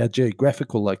in our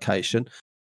geographical location,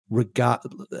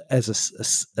 as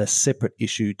a separate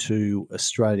issue to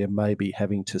Australia maybe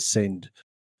having to send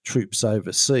troops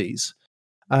overseas.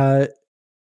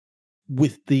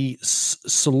 With the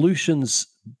solutions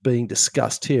being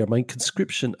discussed here, I mean,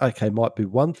 conscription, okay, might be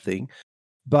one thing,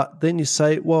 but then you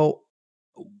say, well,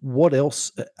 what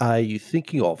else are you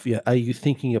thinking of? Are you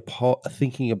thinking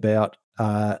about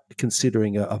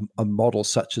considering a model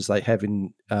such as they have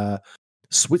in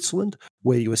Switzerland,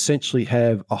 where you essentially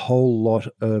have a whole lot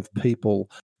of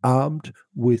people armed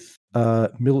with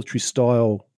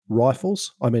military-style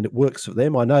rifles? I mean, it works for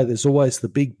them. I know there's always the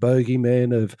big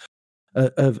bogeyman of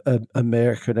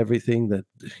America and everything that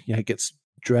gets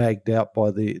dragged out by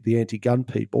the anti-gun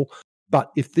people.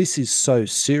 But if this is so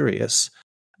serious,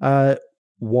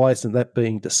 why isn't that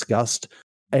being discussed?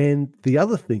 And the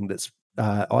other thing that's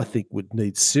I think would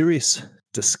need serious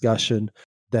discussion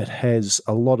that has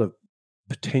a lot of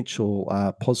potential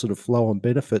positive flow-on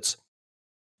benefits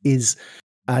is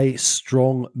a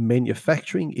strong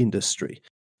manufacturing industry.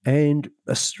 And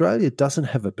Australia doesn't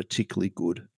have a particularly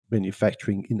good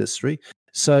manufacturing industry.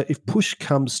 So if push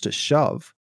comes to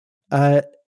shove,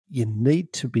 you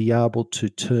need to be able to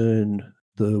turn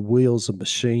the wheels of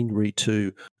machinery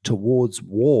towards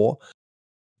war.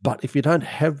 But if you don't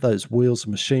have those wheels of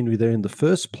machinery there in the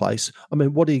first place, I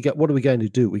mean, what are we going to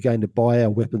do? We're going to buy our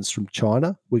weapons from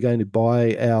China. We're going to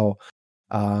buy our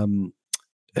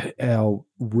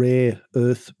rare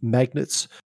earth magnets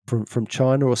from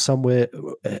China or somewhere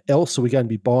else. Are we going to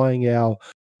be buying our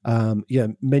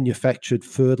manufactured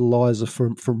fertilizer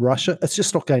from Russia? It's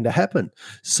just not going to happen.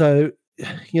 So,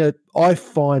 I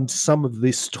find some of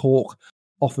this talk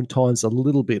oftentimes a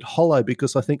little bit hollow,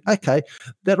 because I think, okay,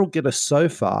 that'll get us so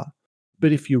far,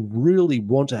 but if you really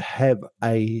want to have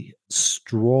a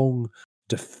strong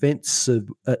defensive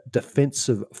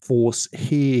force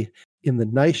here in the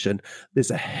nation,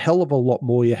 there's a hell of a lot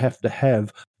more you have to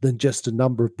have than just a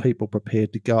number of people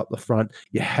prepared to go up the front.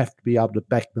 You have to be able to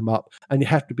back them up, and you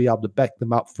have to be able to back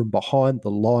them up from behind the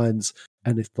lines.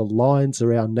 And if the lines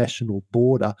are our national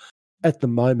border, at the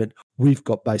moment, we've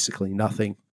got basically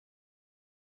nothing.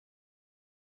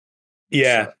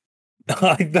 Yeah.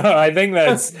 I think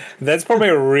that's probably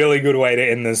a really good way to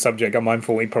end this subject. I'm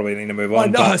mindful we probably need to move on. I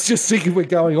know, I was just thinking we're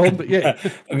going on, but yeah.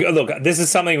 Look, this is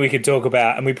something we could talk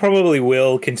about, and we probably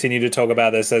will continue to talk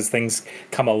about this as things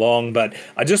come along. But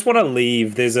I just want to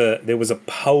leave. There was a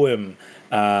poem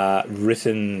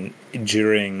written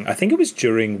during, I think it was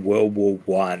during World War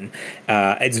One.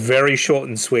 It's very short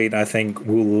and sweet. I think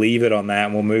we'll leave it on that,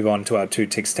 and we'll move on to our Two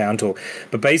Ticks Town Talk.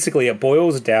 But basically, it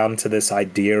boils down to this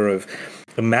idea of,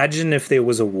 imagine if there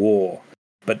was a war,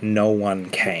 but no one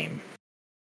came.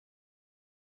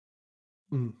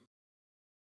 Mm.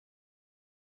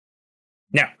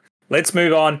 Now, let's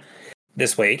move on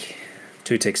this week.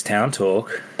 Two Ticks Town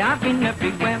Talk. I've been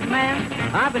everywhere, man.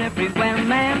 I've been everywhere,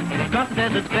 man. Across the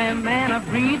desert, fair man. I've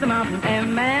breathed the mountain air,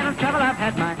 man. I've traveled, I've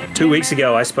had my... 2 weeks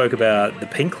ago, I spoke about the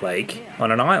Pink Lake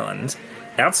on an island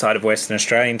outside of Western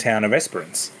Australian town of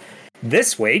Esperance.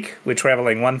 This week, we're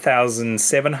travelling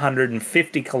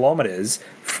 1,750 kilometres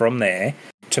from there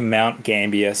to Mount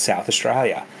Gambier, South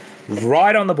Australia,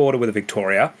 right on the border with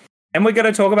Victoria, and we're going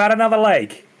to talk about another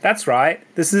lake. That's right.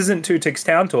 This isn't Two Ticks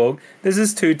Town Talk. This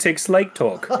is Two Ticks Lake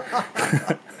Talk.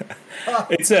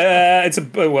 This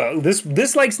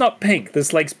lake's not pink.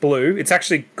 This lake's blue. It's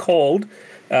actually called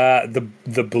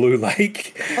the Blue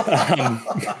Lake.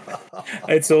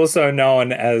 It's also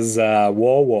known as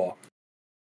Wawa.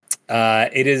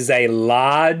 It is a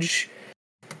large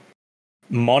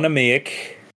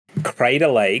monomeric crater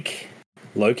lake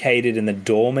located in the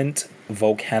dormant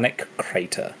volcanic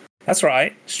crater. That's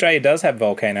right, Australia does have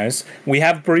volcanoes. We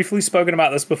have briefly spoken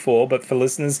about this before, but for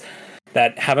listeners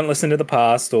that haven't listened to the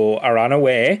past or are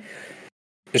unaware,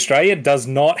 Australia does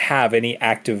not have any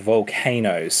active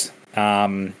volcanoes.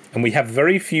 And we have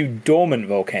very few dormant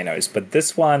volcanoes, but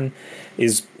this one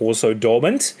is also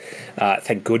dormant,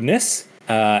 thank goodness.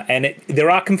 And there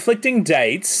are conflicting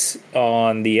dates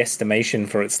on the estimation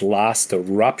for its last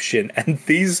eruption, and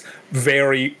these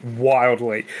vary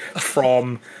wildly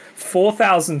from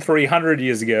 4,300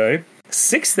 years ago,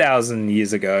 6,000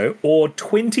 years ago, or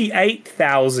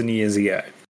 28,000 years ago.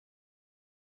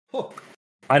 Huh.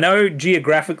 I know,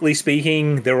 geographically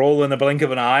speaking, they're all in the blink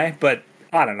of an eye, but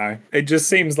I don't know. It just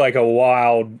seems like a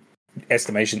wild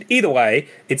estimation. Either way,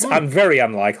 it's very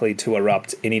unlikely to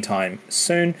erupt anytime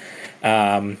soon,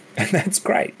 and that's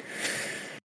great.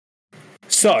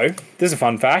 So, there's a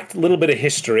fun fact, a little bit of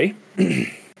history.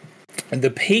 The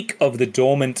peak of the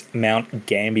dormant Mount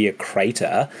Gambier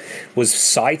crater was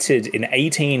sighted in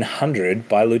 1800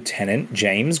 by Lieutenant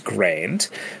James Grant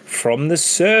from the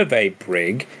survey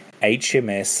brig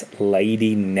HMS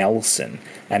Lady Nelson,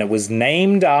 and it was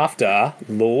named after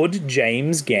Lord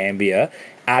James Gambier,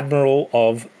 Admiral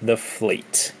of the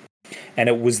Fleet. And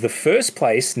it was the first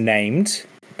place named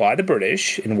by the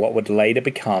British in what would later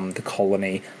become the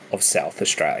colony of South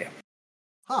Australia.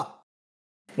 Huh.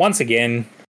 Once again,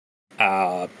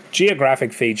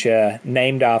 geographic feature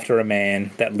named after a man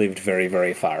that lived very,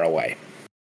 very far away.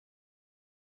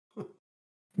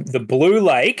 The Blue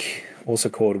Lake, also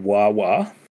called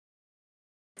Wawa,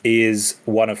 is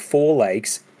one of 4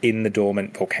 lakes in the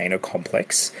dormant volcano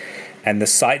complex, and the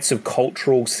sites of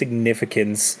cultural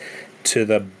significance to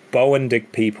the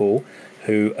Boandic people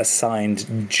who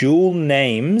assigned dual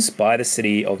names by the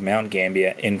city of Mount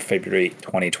Gambier in February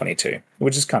 2022,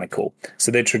 which is kind of cool.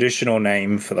 So their traditional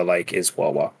name for the lake is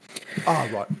Wawa. Ah,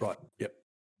 right, yep.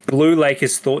 Blue Lake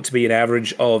is thought to be an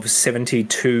average of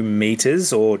 72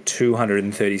 meters or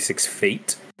 236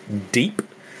 feet deep,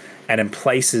 and in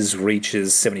places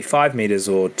reaches 75 meters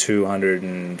or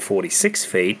 246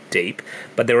 feet deep.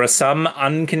 But there are some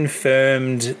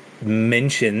unconfirmed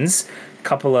mentions,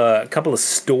 couple of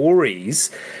stories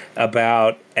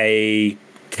about a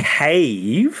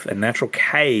cave, a natural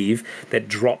cave that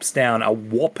drops down a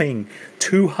whopping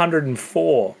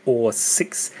 204 or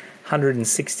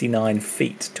 669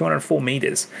 feet, 204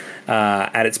 meters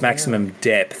at its maximum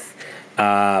depth.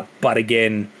 But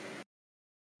again,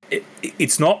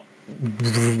 it's not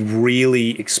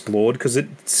really explored because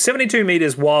it's 72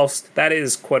 meters. Whilst that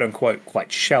is quote unquote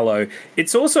quite shallow,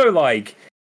 it's also like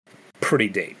pretty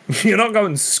deep. You're not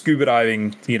going scuba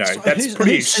diving, that's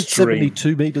pretty extreme.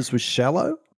 72 meters was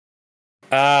shallow?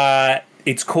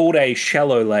 It's called a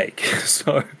shallow lake.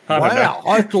 So I don't know.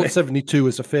 I thought 72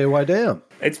 was a fair way down.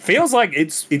 It feels like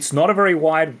it's not a very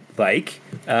wide lake.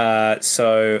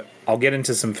 So I'll get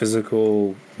into some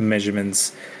physical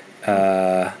measurements.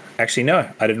 Actually, no,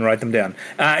 I didn't write them down.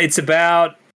 It's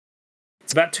about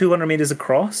 200 meters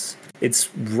across.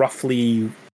 It's roughly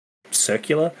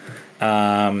circular.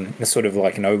 It's sort of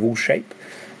like an oval shape.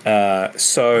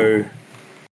 So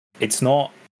it's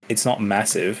not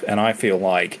massive, and I feel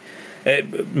like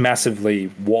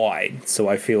massively wide. So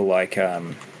I feel like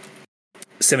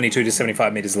 72 to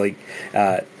 75 meters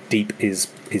deep is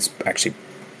actually,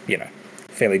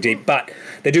 fairly deep. But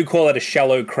they do call it a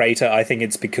shallow crater. I think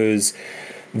it's because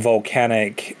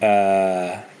volcanic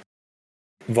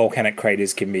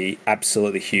craters can be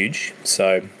absolutely huge.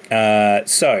 So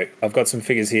I've got some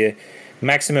figures here.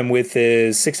 Maximum width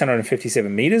is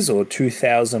 657 meters or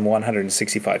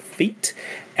 2,165 feet.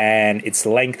 And its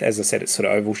length, as I said, it's sort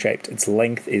of oval shaped. Its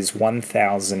length is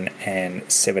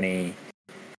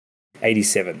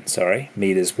 1,087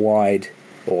 meters wide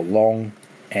or long,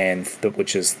 and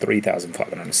which is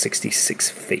 3,566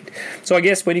 feet. So I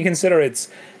guess when you consider its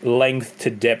length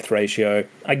to depth ratio,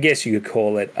 I guess you could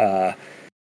call it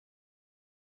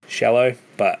shallow,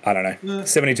 but I don't know. Yeah.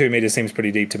 72 meters seems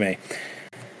pretty deep to me.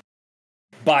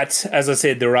 But as I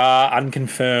said, there are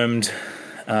unconfirmed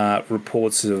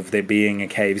reports of there being a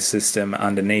cave system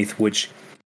underneath, which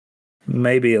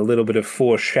may be a little bit of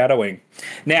foreshadowing.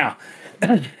 Now,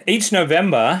 each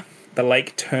November, the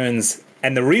lake turns,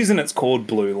 and the reason it's called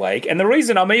Blue Lake, and the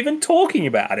reason I'm even talking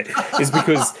about it, is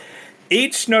because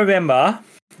each November,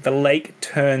 the lake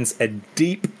turns a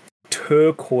deep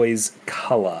turquoise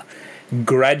color,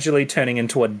 gradually turning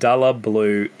into a duller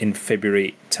blue in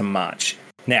February to March.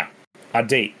 Now,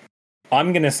 Adi,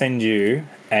 I'm going to send you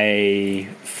a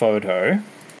photo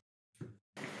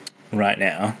right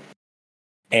now.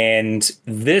 And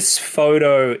this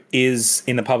photo is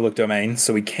in the public domain,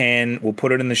 so we'll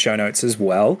put it in the show notes as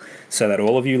well, so that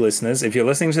all of you listeners, if you're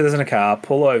listening to this in a car,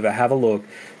 pull over, have a look,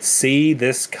 see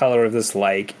this color of this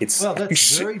lake. Well,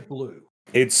 that's very blue.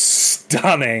 It's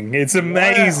stunning. It's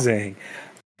amazing.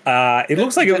 Wow. It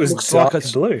looks like it was dark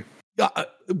blue.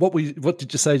 What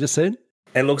did you say just then?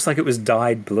 It looks like it was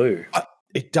dyed blue.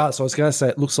 It does. I was going to say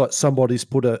it looks like somebody's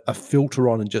put a filter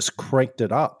on and just cranked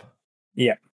it up.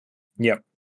 Yeah. Yep.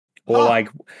 Or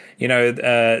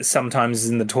sometimes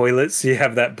in the toilets you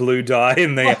have that blue dye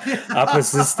in the upper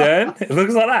cistern. It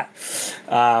looks like that.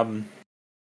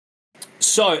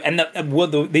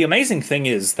 The amazing thing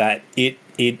is that it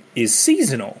is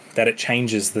seasonal, that it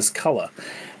changes this color.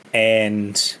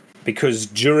 And because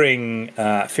during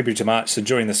February to March, so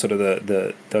during the sort of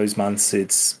those months,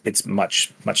 it's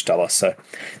much duller. So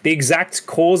the exact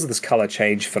cause of this color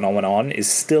change phenomenon is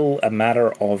still a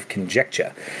matter of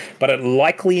conjecture, but it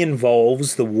likely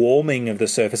involves the warming of the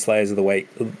surface layers of the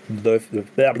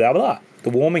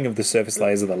warming of the surface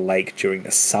layers of the lake during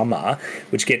the summer,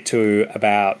 which get to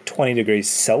about 20 degrees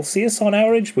Celsius on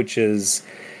average, which is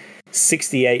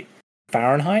 68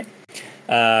 Fahrenheit.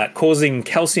 Causing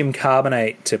calcium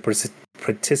carbonate to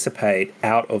participate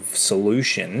out of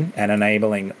solution and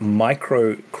enabling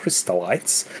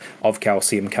microcrystallites of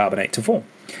calcium carbonate to form.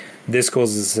 This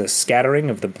causes a scattering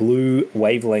of the blue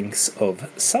wavelengths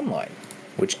of sunlight,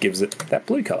 which gives it that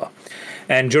blue color.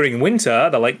 And during winter,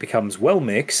 the lake becomes well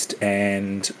mixed,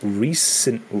 and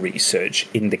recent research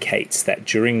indicates that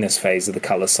during this phase of the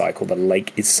color cycle, the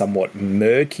lake is somewhat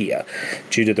murkier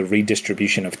due to the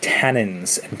redistribution of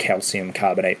tannins and calcium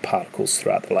carbonate particles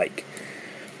throughout the lake.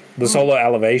 The solar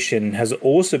elevation has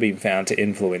also been found to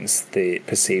influence the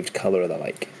perceived color of the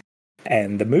lake,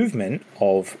 and the movement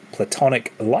of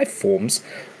platonic life forms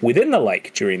within the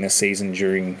lake during the season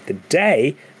during the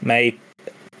day may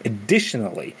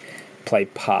additionally play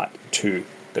part to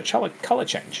the color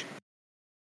change,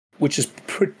 which is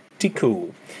pretty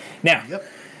cool. Now,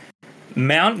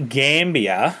 Mount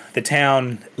Gambier, the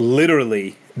town,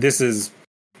 literally, this is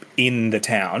in the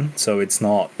town, so it's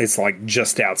like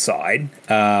just outside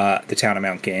the town of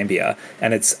Mount Gambier,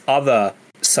 and its other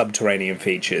subterranean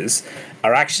features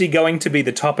are actually going to be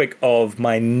the topic of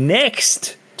my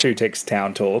next Two Ticks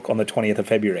Town Talk on the 20th of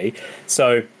February.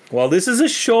 So while this is a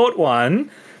short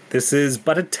one, this is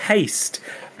but a taste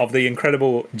of the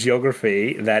incredible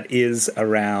geography that is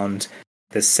around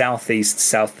the southeast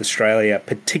South Australia,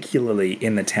 particularly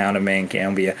in the town of Mount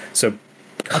Gambier. So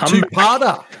a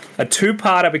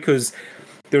two-parter because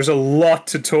there's a lot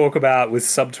to talk about with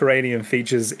subterranean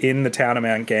features in the town of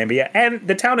Mount Gambier, and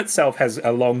the town itself has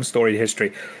a long storied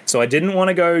history. So I didn't want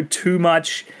to go too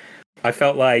much. I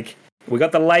felt like we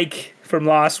got the lake from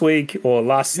last week or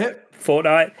last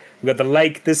fortnight. We got the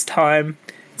lake this time.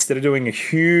 Instead of doing a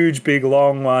huge, big,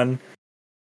 long one,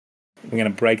 we're going to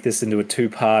break this into a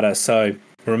two-parter. So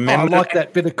remember, I like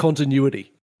that bit of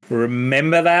continuity.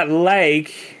 Remember that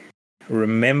lake.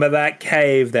 Remember that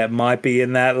cave that might be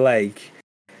in that lake.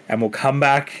 And we'll come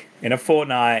back in a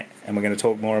fortnight, and we're going to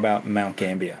talk more about Mount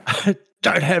Gambier. I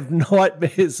don't have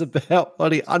nightmares about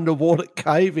bloody underwater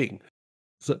caving.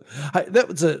 So hey,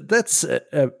 that's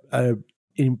a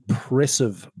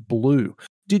impressive blue.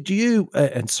 Did you?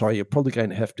 And sorry, you're probably going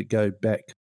to have to go back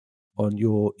on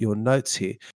your notes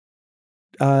here.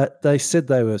 They said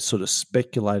they were sort of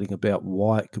speculating about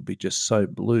why it could be just so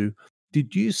blue.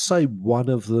 Did you say one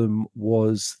of them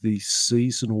was the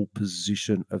seasonal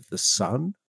position of the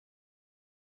sun?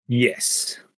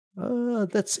 Yes.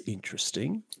 That's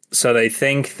interesting. So they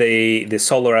think the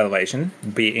solar elevation,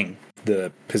 being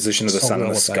the position of the sun in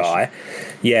the sky,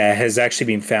 has actually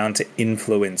been found to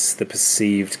influence the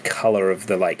perceived color of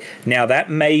the lake. Now, that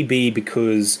may be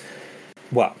because,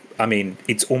 well, I mean,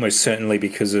 it's almost certainly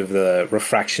because of the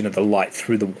refraction of the light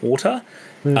through the water.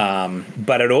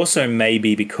 But it also may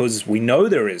be because we know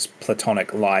there is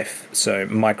platonic life, so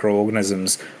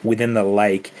microorganisms within the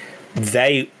lake.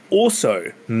 They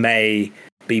also may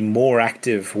be more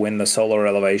active when the solar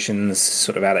elevation's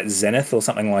sort of out at zenith or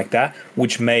something like that,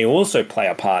 which may also play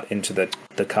a part into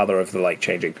the color of the lake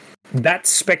changing. That's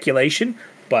speculation,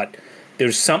 but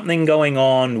there's something going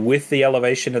on with the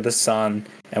elevation of the sun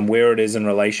and where it is in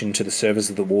relation to the surface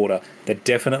of the water that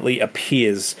definitely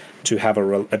appears to have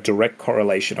a direct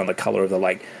correlation on the color of the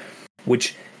lake,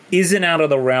 which isn't out of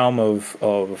the realm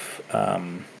of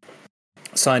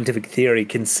scientific theory,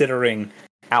 considering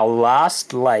our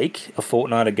last lake a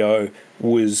fortnight ago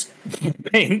was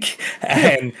pink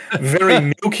and very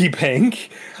milky pink,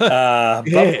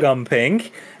 bubblegum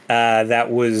pink, that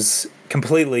was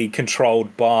completely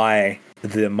controlled by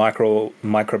the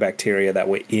microbacteria that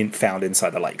were found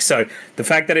inside the lake. So the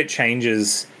fact that it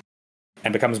changes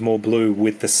and becomes more blue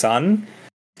with the sun,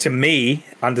 to me,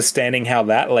 understanding how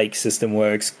that lake system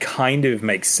works kind of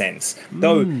makes sense.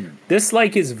 Though this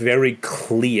lake is very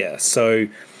clear, so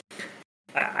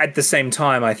at the same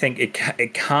time, I think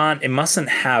it mustn't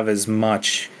have as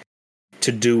much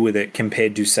to do with it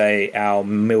compared to, say, our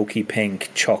milky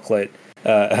pink chocolate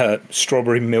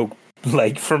strawberry milk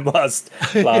lake from last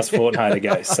fortnight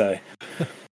ago. So,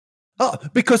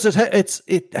 because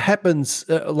it happens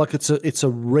like it's a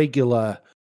regular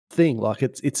thing, like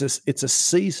it's a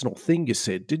seasonal thing. You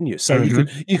said, didn't you? So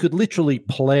you could literally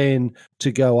plan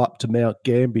to go up to Mount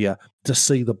Gambier to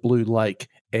see the blue lake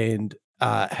and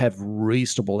have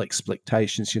reasonable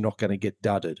expectations you're not going to get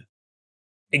dudded.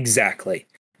 Exactly.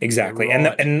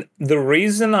 Right. And the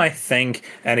reason I think,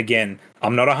 and again,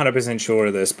 I'm not 100% sure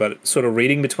of this, but sort of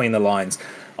reading between the lines,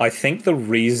 I think the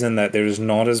reason that there's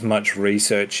not as much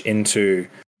research into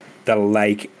the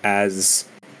lake as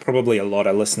probably a lot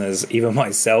of listeners, even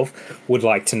myself, would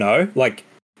like to know. Like,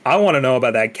 I want to know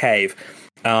about that cave,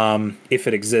 if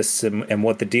it exists and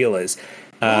what the deal is.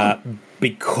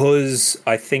 Because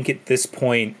I think at this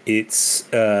point it's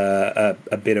a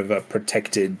bit of a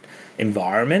protected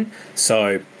environment.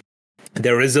 So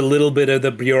there is a little bit of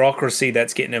the bureaucracy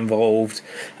that's getting involved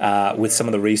with some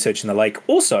of the research in the lake.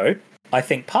 Also, I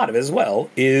think part of it as well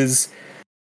is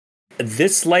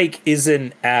this lake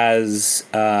isn't as,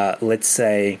 let's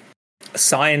say,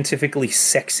 scientifically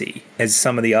sexy as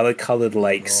some of the other coloured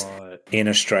lakes in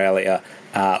Australia,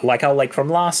 like our lake from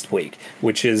last week,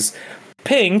 which is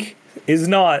pink is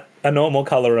not a normal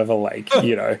colour of a lake.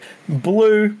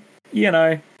 Blue,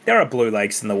 there are blue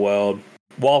lakes in the world.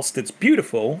 Whilst it's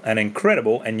beautiful and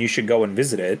incredible and you should go and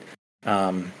visit it,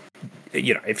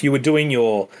 if you were doing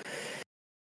your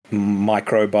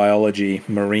microbiology,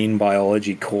 marine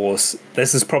biology course,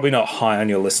 this is probably not high on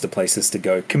your list of places to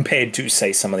go compared to,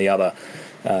 say, some of the other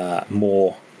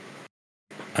more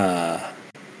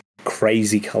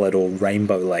crazy coloured or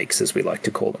rainbow lakes, as we like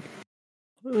to call them.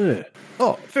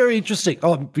 Oh, very interesting.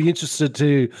 I'll be interested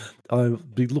to. I'll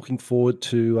be looking forward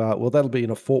to. That'll be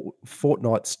in a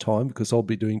fortnight's time because I'll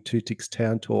be doing Two Ticks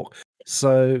Town Talk.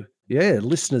 So yeah,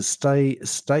 listeners,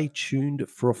 stay tuned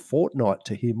for a fortnight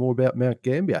to hear more about Mount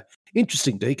Gambier.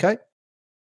 Interesting, DK.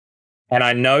 And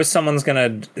I know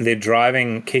they're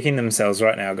driving, kicking themselves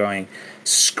right now,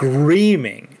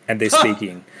 screaming, and they're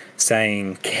speaking,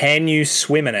 saying, "Can you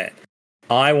swim in it?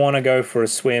 I want to go for a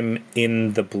swim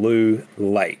in the blue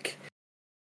lake."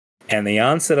 And the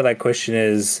answer to that question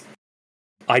is,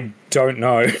 I don't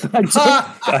know.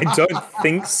 I don't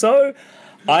think so.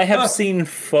 I have seen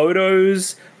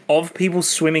photos of people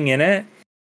swimming in it,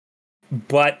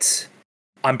 but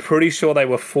I'm pretty sure they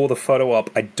were for the photo op.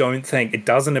 I don't think it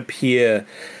doesn't appear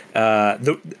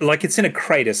like it's in a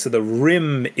crater, so the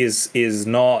rim is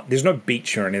not. There's no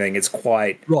beach or anything. It's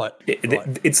quite right.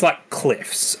 It's like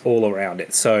cliffs all around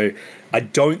it. So I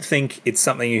don't think it's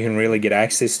something you can really get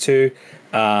access to.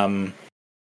 But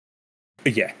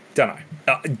yeah, don't know.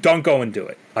 Don't go and do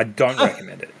it. I don't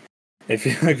recommend it.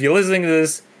 If you're listening to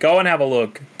this, go and have a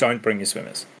look. Don't bring your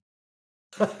swimmers.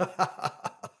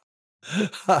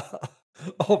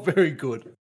 Oh, very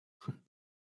good.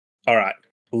 All right,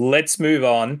 let's move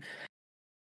on.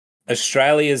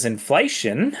 Australia's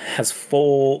inflation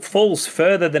falls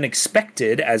further than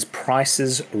expected as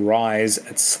prices rise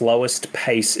at slowest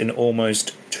pace in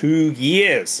almost 2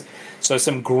 years. So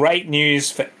some great news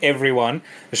for everyone.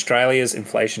 Australia's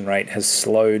inflation rate has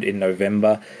slowed in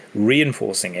November,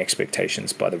 reinforcing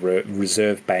expectations by the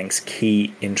Reserve Bank's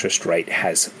key interest rate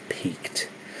has peaked.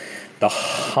 The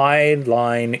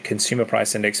headline consumer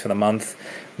price index for the month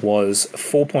was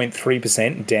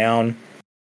 4.3%, down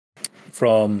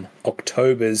from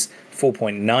October's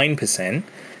 4.9%.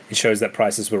 It shows that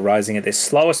prices were rising at their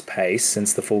slowest pace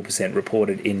since the 4%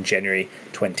 reported in January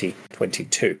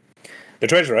 2022. The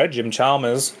Treasurer, Jim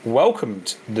Chalmers,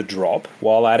 welcomed the drop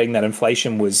while adding that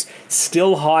inflation was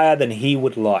still higher than he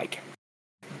would like.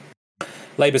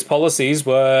 Labor's policies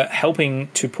were helping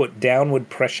to put downward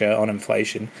pressure on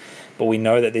inflation, but we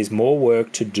know that there's more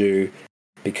work to do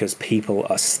because people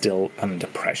are still under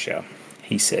pressure,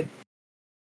 he said.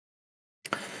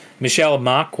 Michelle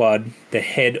Marquardt, the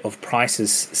head of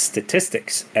prices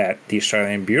statistics at the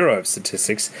Australian Bureau of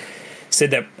Statistics, said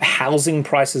that housing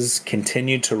prices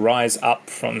continued to rise up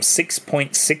from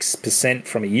 6.6%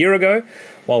 from a year ago,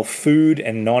 while food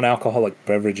and non-alcoholic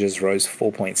beverages rose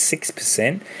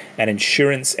 4.6%, and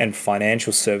insurance and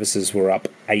financial services were up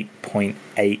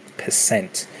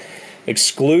 8.8%.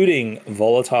 Excluding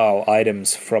volatile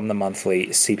items from the monthly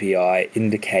CPI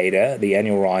indicator, the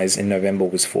annual rise in November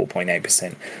was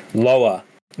 4.8%, lower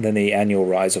than the annual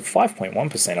rise of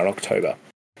 5.1% in October.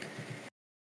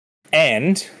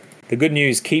 And the good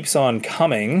news keeps on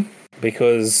coming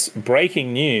because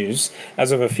breaking news,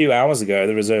 as of a few hours ago,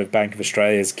 the Reserve Bank of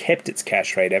Australia has kept its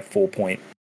cash rate at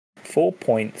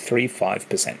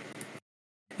 4.35%.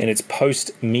 In its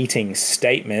post-meeting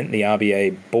statement, the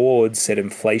RBA board said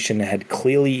inflation had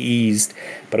clearly eased,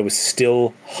 but it was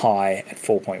still high at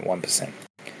 4.1%.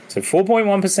 So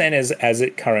 4.1% is as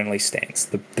it currently stands.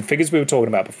 The figures we were talking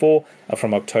about before are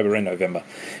from October and November.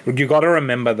 You've got to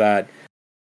remember that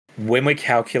when we're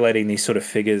calculating these sort of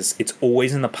figures, it's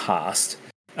always in the past,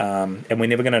 and we're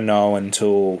never going to know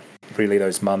until really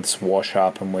those months wash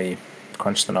up and we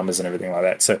crunch the numbers and everything like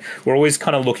that. So we're always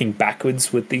kind of looking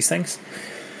backwards with these things.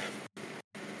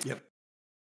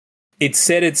 It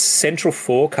said its central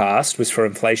forecast was for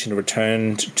inflation to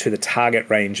return to the target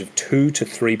range of 2 to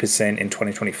 3% in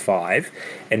 2025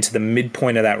 and to the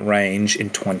midpoint of that range in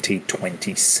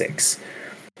 2026.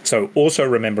 So also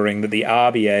remembering that the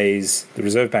RBA's, the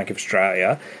Reserve Bank of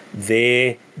Australia,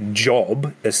 their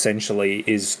job essentially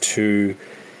is to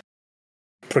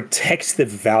protect the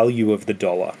value of the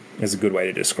dollar, is a good way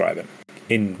to describe it,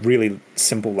 in really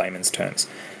simple layman's terms.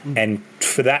 And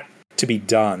for that to be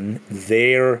done,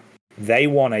 they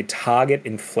want a target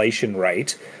inflation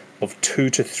rate of 2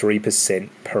 to 3%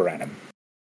 per annum.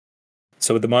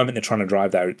 So at the moment, they're trying to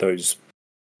drive those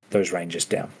ranges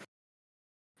down.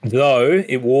 Though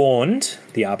it warned,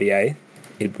 the RBA,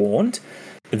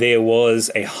 there was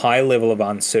a high level of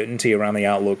uncertainty around the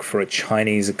outlook for a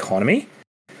Chinese economy,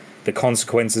 the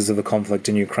consequences of the conflict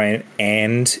in Ukraine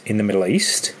and in the Middle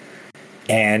East,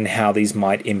 and how these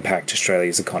might impact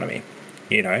Australia's economy.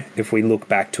 You know, if we look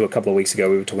back to a couple of weeks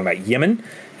ago, we were talking about Yemen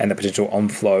and the potential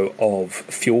onflow of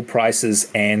fuel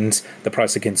prices and the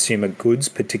price of consumer goods,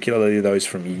 particularly those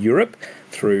from Europe,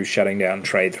 through shutting down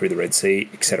trade through the Red Sea,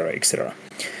 etc., etc.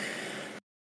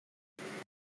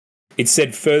 It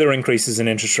said further increases in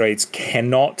interest rates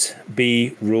cannot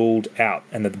be ruled out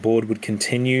and that the board would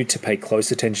continue to pay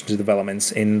close attention to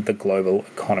developments in the global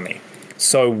economy.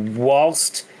 So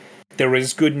whilst there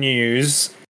is good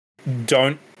news,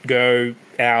 don't go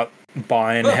out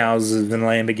buying houses and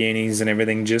Lamborghinis and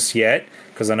everything just yet,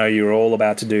 because I know you're all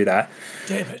about to do that.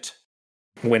 Damn it.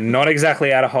 We're not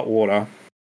exactly out of hot water.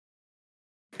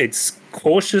 It's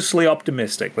cautiously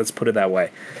optimistic, let's put it that way.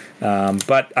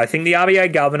 But I think the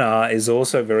RBA governor is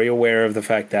also very aware of the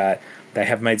fact that they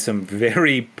have made some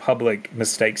very public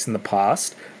mistakes in the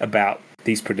past about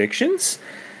these predictions,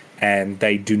 and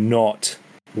they do not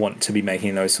want to be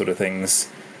making those sort of things,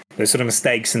 those sort of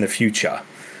mistakes in the future.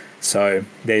 So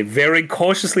they're very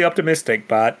cautiously optimistic,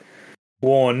 but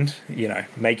warned,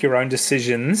 make your own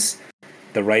decisions.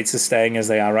 The rates are staying as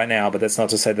they are right now, but that's not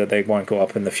to say that they won't go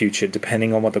up in the future,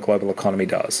 depending on what the global economy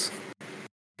does.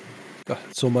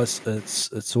 It's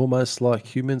almost like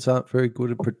humans aren't very good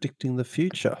at predicting the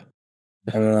future.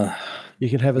 You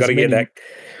can have get that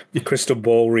crystal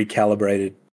ball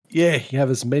recalibrated. Yeah, you have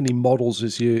as many models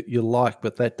as you like,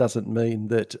 but that doesn't mean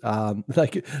that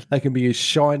they can be as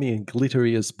shiny and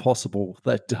glittery as possible.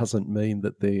 That doesn't mean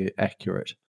that they're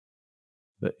accurate.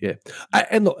 But yeah,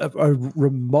 and look, a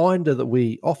reminder that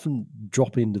we often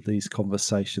drop into these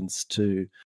conversations to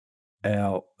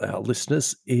our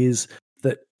listeners is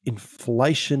that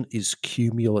inflation is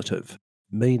cumulative,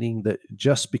 meaning that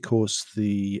just because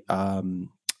the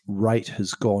rate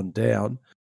has gone down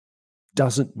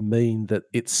doesn't mean that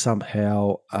it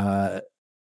somehow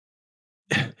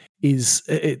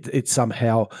it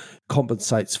somehow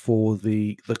compensates for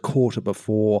the quarter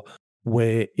before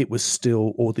where it was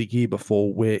still, or the year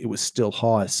before where it was still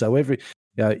high. So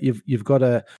you've got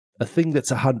a thing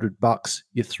that's $100,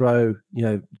 you throw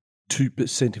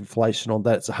 2% inflation on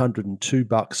that, it's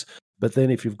 $102. But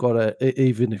then if you've got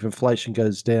even if inflation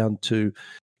goes down to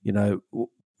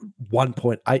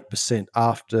 1.8%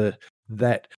 after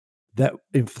that, that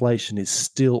inflation is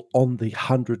still on the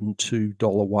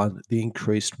 $102 one, the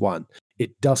increased one.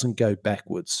 It doesn't go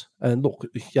backwards. And look,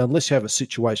 unless you have a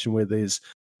situation where there's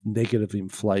negative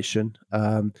inflation,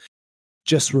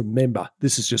 just remember,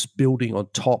 this is just building on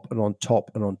top and on top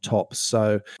and on top.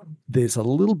 So there's a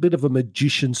little bit of a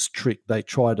magician's trick they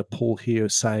try to pull here,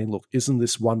 saying, look, isn't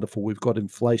this wonderful? We've got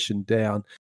inflation down,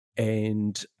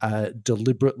 and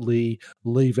deliberately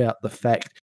leave out the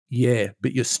fact,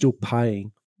 but you're still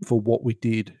paying for what we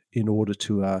did in order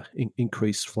to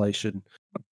increase inflation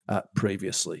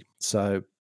previously. So,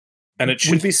 and it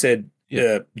should be said,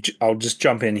 I'll just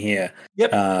jump in here,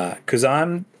 because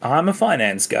I'm a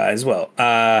finance guy as well.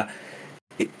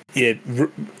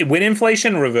 When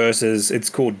inflation reverses, it's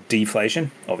called deflation,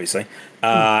 obviously,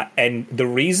 and the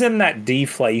reason that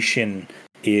deflation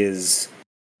is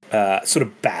sort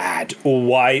of bad, or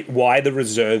why the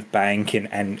Reserve Bank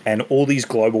and all these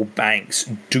global banks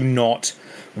do not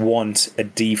want a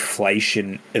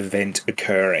deflation event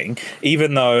occurring,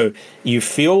 even though you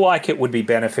feel like it would be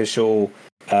beneficial,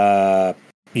 to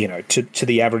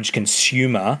the average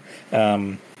consumer.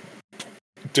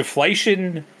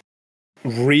 Deflation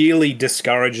really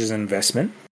discourages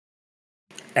investment,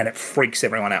 and it freaks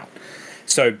everyone out.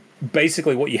 So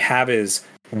basically what you have is,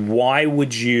 why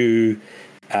would you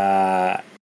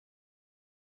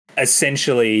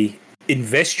essentially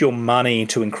invest your money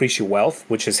to increase your wealth,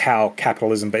 which is how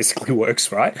capitalism basically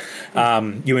works, right?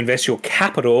 You invest your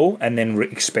capital and then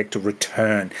expect a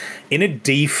return. In a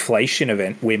deflation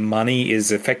event where money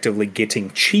is effectively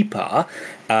getting cheaper,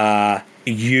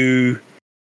 you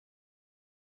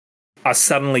are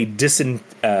suddenly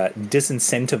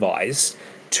disincentivized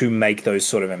to make those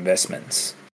sort of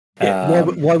investments. Why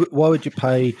would you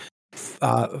pay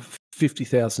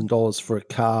 $50,000 for a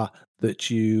car that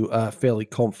you are fairly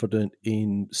confident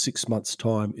in 6 months'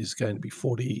 time is going to be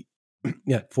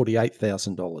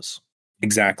 $48,000?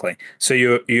 Exactly. So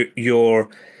you're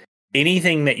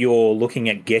anything that you're looking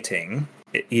at getting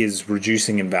is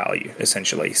reducing in value,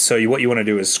 essentially. So what you want to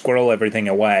do is squirrel everything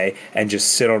away and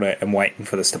just sit on it and waiting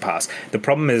for this to pass. The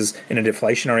problem is, in a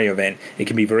deflationary event, it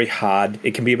can be very hard.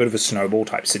 It can be a bit of a snowball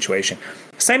type situation.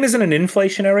 Same as in an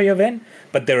inflationary event,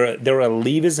 but there are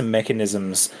levers and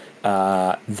mechanisms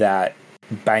that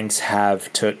banks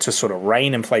have to sort of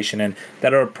rein inflation in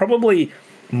that are probably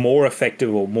more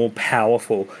effective or more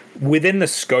powerful within the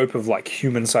scope of like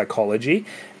human psychology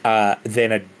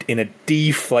than in a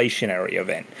deflationary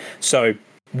event. So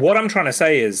what I'm trying to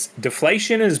say is,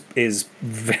 deflation is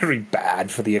very bad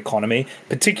for the economy,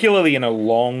 particularly in a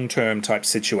long-term type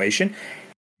situation,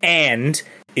 and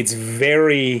it's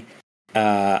very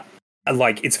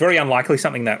it's very unlikely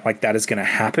something that like that is going to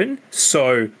happen.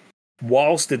 So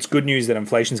whilst it's good news that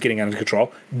inflation's getting under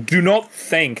control, do not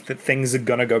think that things are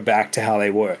going to go back to how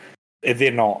they were.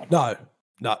 They're not. No,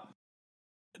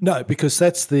 because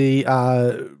that's the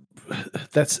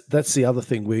that's the other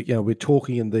thing. We're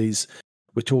talking in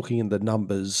the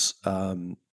numbers.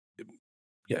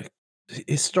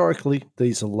 Historically,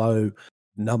 these are low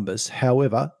numbers.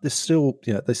 However, they still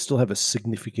have a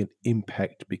significant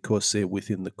impact because they're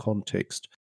within the context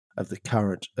of the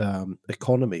current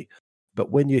economy.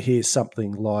 But when you hear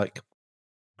something like,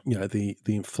 the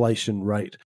inflation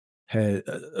rate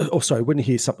when you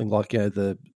hear something like,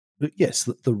 the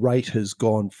rate has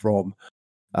gone from,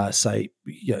 say,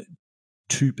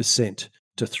 2%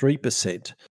 to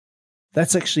 3%,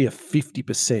 that's actually a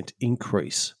 50%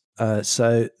 increase.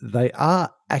 So they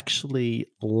are actually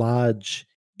large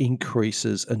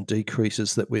increases and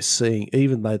decreases that we're seeing,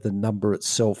 even though the number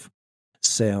itself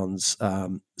sounds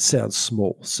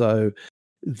small. So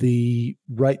the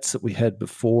rates that we had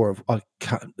before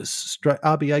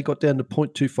RBA got down to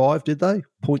 0.25, did they?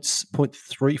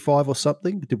 0.35 or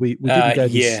something? Did we didn't go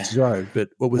to zero, but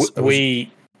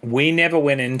we never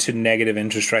went into negative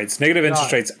interest rates. Negative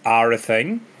interest rates are a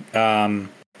thing,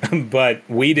 but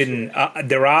we didn't.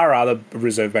 There are other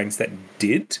reserve banks that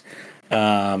did,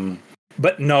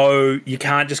 but no, you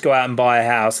can't just go out and buy a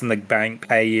house and the bank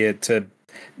pay you to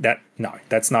that. No,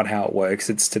 that's not how it works.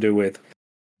 It's to do with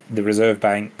the Reserve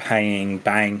Bank paying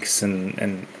banks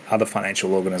and other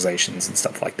financial organizations and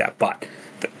stuff like that. But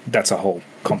that's a whole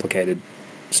complicated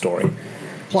story.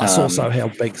 Plus, also how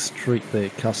banks treat their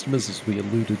customers, as we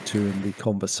alluded to in the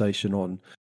conversation on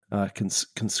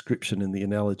conscription in the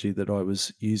analogy that I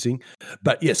was using.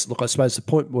 But yes, look, I suppose the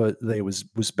point there was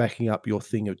backing up your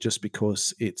thing of just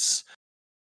because it's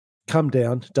come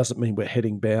down doesn't mean we're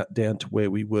heading down to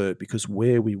where we were, because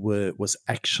where we were was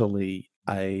actually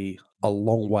a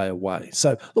long way away.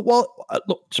 So look,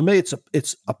 to me,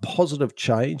 it's a positive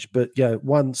change, but yeah,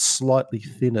 one slightly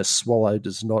thinner swallow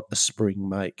does not a spring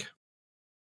make.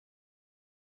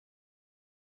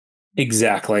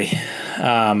 Exactly.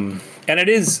 And it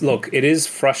is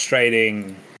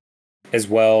frustrating as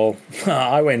well.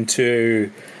 I went to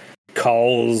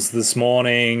Coles this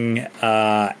morning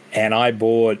and I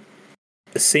bought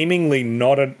seemingly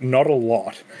not a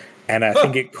lot. And I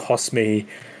think it cost me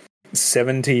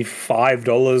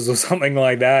 $75 or something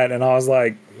like that. And I was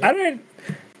like, I don't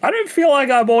feel like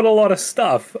I bought a lot of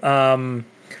stuff.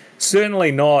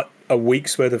 Certainly not a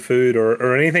week's worth of food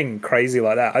or anything crazy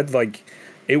like that.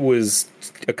 It was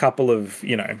a couple of,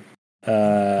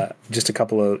 just a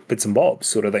couple of bits and bobs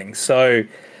sort of thing. So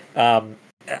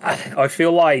I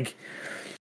feel like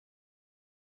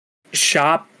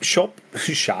shop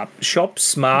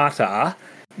smarter,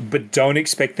 but don't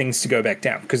expect things to go back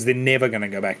down, because they're never going to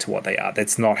go back to what they are.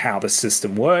 That's not how the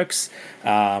system works.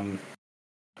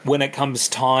 When it comes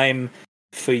time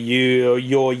for your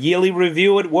yearly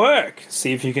review at work,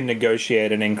 see if you can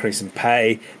negotiate an increase in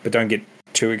pay, but don't get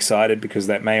too excited, because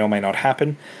that may or may not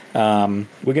happen. We're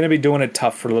going to be doing it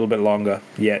tough for a little bit longer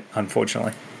yet,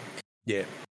 unfortunately. Yeah,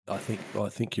 I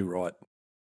think you're right.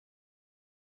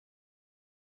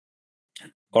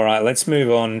 All right, let's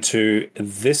move on to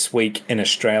this week in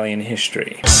Australian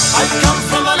history.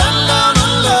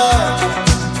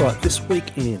 Right, this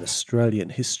week in Australian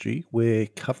history, we're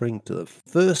covering to the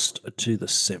 1st to the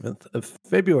 7th of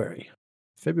February.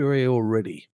 February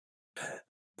already.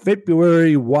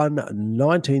 February 1,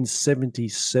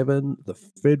 1977, the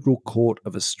Federal Court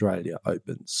of Australia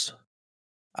opens.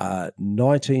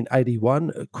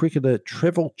 1981, cricketer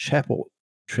Trevor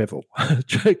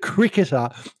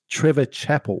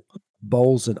Chappell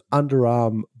bowls an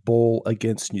underarm ball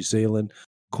against New Zealand,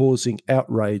 causing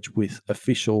outrage with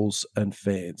officials and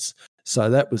fans. So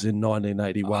that was in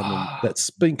 1981, and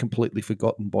that's been completely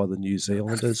forgotten by the New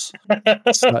Zealanders.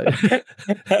 So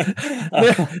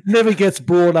never gets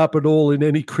brought up at all in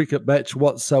any cricket match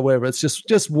whatsoever. It's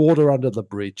just water under the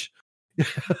bridge.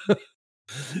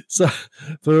 So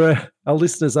for our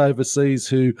listeners overseas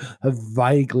who have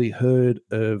vaguely heard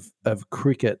of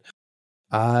cricket,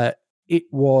 it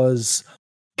was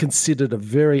considered a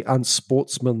very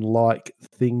unsportsmanlike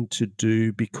thing to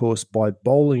do, because by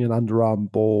bowling an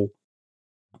underarm ball,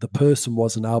 the person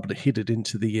wasn't able to hit it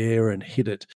into the air and hit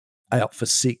it out for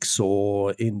six,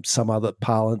 or in some other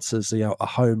parlances, a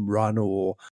home run,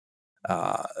 or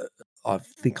I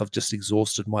think I've just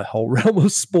exhausted my whole realm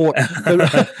of sport.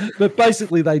 But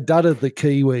basically, they dudded the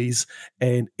Kiwis,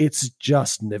 and it's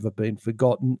just never been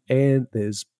forgotten. And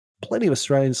there's plenty of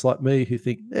Australians like me who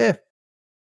think,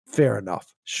 fair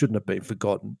enough, shouldn't have been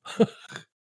forgotten.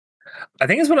 I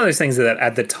think it's one of those things that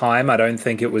at the time, I don't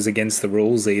think it was against the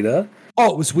rules either.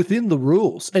 Oh, it was within the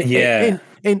rules.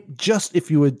 And just if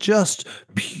you were just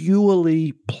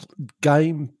purely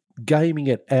gaming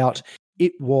it out,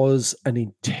 it was an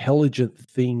intelligent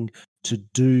thing to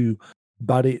do,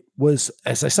 but it was,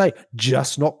 as I say,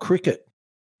 just not cricket.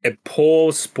 A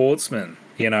poor sportsman,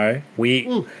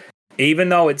 even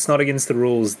though it's not against the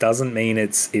rules, doesn't mean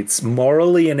it's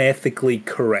morally and ethically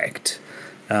correct.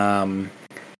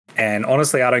 And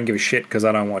honestly, I don't give a shit because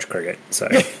I don't watch cricket. So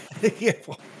yeah,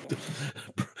 well,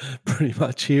 pretty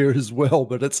much here as well.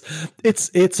 But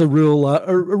it's a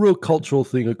real cultural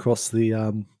thing across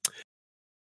the.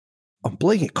 I'm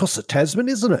blinking across the Tasman,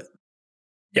 isn't it?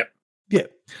 Yep. Yeah.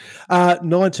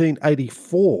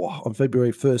 1984, on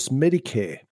February 1st,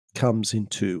 Medicare comes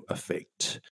into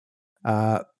effect.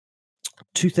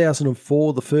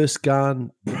 2004, the first Garn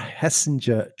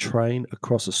passenger train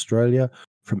across Australia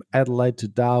from Adelaide to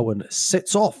Darwin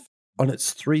sets off on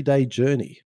its 3-day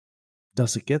journey.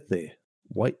 Does it get there?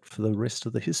 Wait for the rest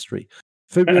of the history.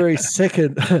 February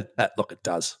 2nd. Look, it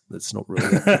does. That's not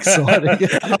really exciting.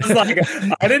 I was like,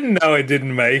 I didn't know it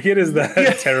didn't make it. Is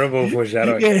that terrible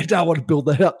foreshadowing? Yeah, I don't want to build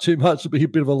that up too much. It'll be a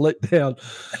bit of a letdown.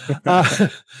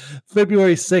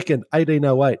 February 2nd,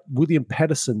 1808, William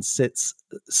Patterson sets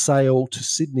sail to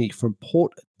Sydney from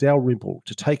Port Dalrymple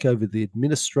to take over the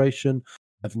administration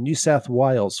of New South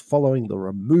Wales following the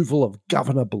removal of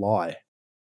Governor Bligh.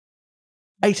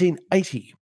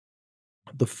 1880,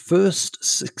 The first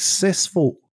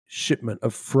successful shipment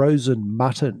of frozen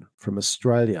mutton from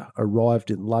Australia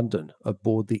arrived in London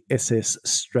aboard the SS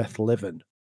Strathleven.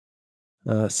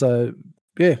 Australia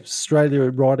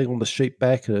riding on the sheep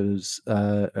back. It was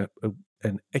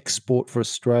an export for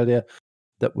Australia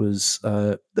that was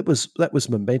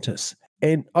momentous.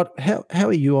 And how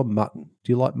are you on mutton?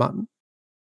 Do you like mutton?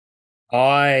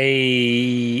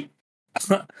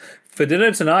 For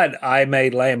dinner tonight, I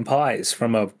made lamb pies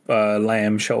from a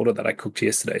lamb shoulder that I cooked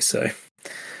yesterday. So,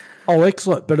 oh,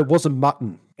 excellent! But it wasn't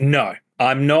mutton. No,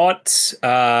 I'm not.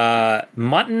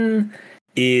 Mutton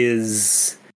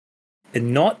is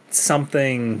not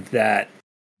something that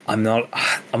I'm not.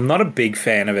 I'm not a big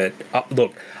fan of it.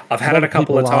 Look, I've had it a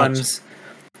couple of times.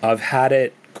 I've had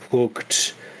it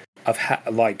cooked. I've had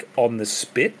on the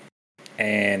spit,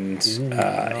 and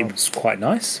it was quite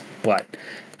nice. But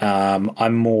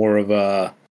I'm more of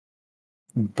a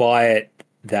buy it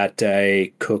that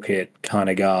day, cook it kind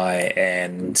of guy,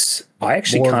 and I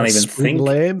actually can't even think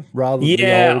lamb rather than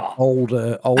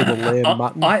the older lamb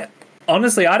mutton. I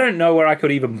honestly, I don't know where I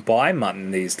could even buy mutton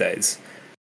these days.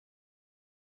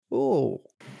 Oh,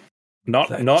 not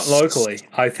locally.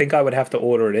 I think I would have to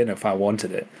order it in if I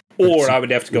wanted it, or I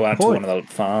would have to go out to one of the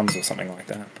farms or something like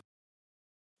that.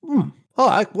 Oh,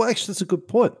 well, actually, that's a good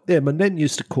point. Yeah, my nan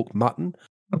used to cook mutton,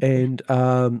 and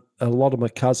a lot of my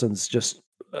cousins just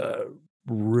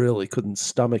really couldn't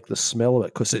stomach the smell of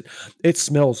it because it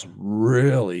smells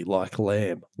really like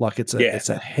lamb. Like it's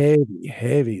a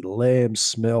heavy lamb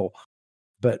smell.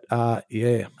 But I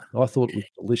thought it was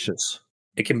delicious.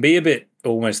 It can be a bit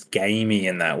almost gamey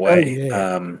in that way.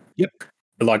 Oh, yeah. Yep.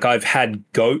 Like I've had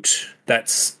goat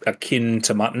that's akin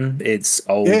to mutton. It's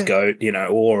old goat,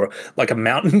 or like a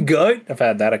mountain goat. I've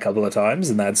had that a couple of times,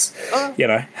 and that's,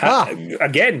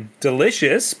 again,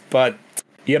 delicious, but,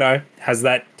 has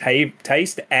that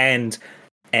taste and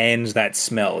that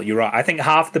smell. You're right. I think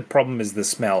half the problem is the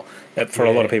smell. For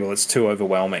a lot of people, it's too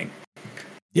overwhelming.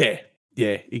 Yeah,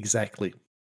 exactly.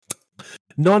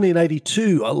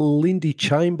 1982, Lindy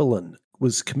Chamberlain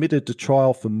was committed to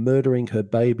trial for murdering her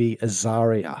baby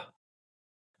Azaria.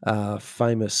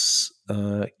 Famous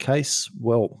case,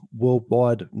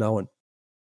 worldwide known.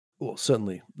 Well,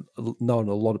 certainly known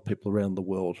to a lot of people around the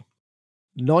world.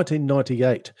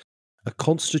 1998, a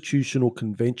constitutional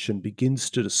convention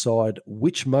begins to decide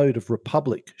which mode of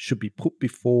republic should be put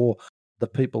before the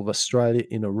people of Australia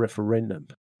in a referendum.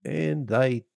 And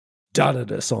they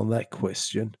dudded us on that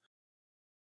question.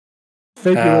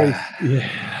 February,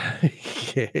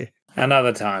 yeah.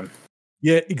 Another time.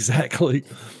 Yeah, exactly.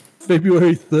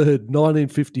 February 3rd,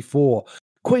 1954.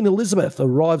 Queen Elizabeth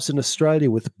arrives in Australia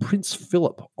with Prince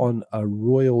Philip on a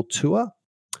royal tour.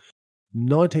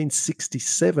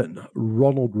 1967,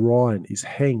 Ronald Ryan is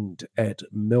hanged at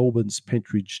Melbourne's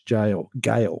Pentridge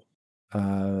Gaol,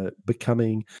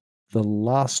 becoming the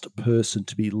last person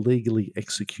to be legally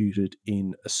executed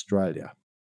in Australia.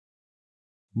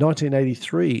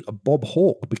 1983, Bob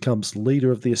Hawke becomes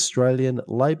leader of the Australian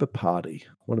Labor Party,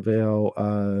 one of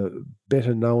our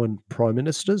better-known prime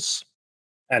ministers.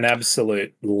 An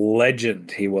absolute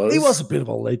legend he was. He was a bit of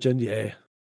a legend, yeah.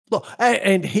 Look,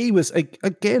 and he was,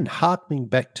 again, harkening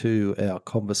back to our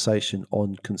conversation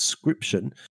on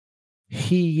conscription,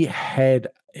 he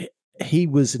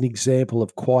was an example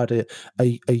of quite a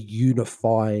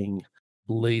unifying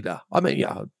leader. I mean,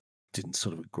 didn't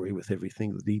sort of agree with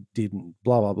everything that he did and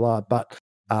blah, blah, blah. But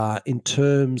in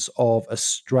terms of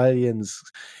Australians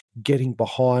getting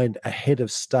behind a head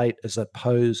of state as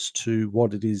opposed to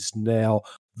what it is now,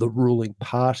 the ruling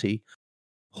party,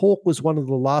 Hawke was one of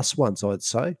the last ones, I'd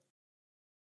say.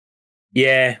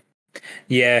 Yeah.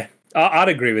 I'd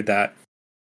agree with that.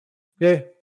 Yeah.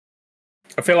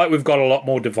 I feel like we've got a lot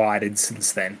more divided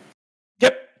since then.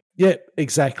 Yep,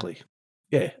 exactly.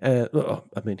 Yeah, I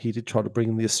mean, he did try to bring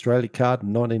in the Australia card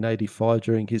in 1985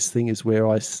 during his thing, is where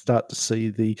I start to see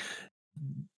the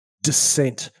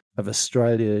descent of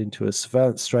Australia into a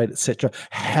surveillance state, etc.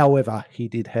 However, he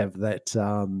did have that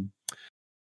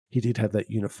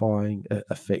unifying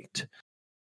effect.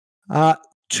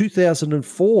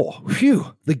 2004,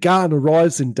 the Garn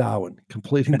arrives in Darwin,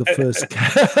 completing the first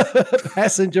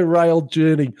passenger rail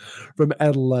journey from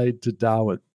Adelaide to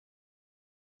Darwin.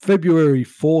 February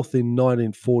 4th in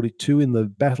 1942, in the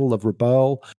Battle of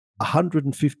Rabaul,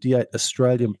 158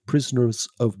 Australian prisoners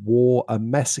of war are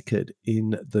massacred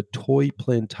in the Toy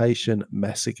Plantation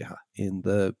Massacre in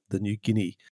the New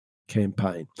Guinea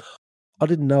campaign. I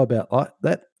didn't know about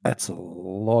that. That's a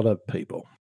lot of people.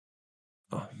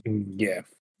 Oh. Yeah.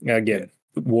 Again,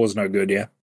 war's no good, yeah?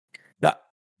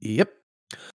 Yep.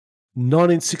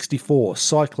 1964,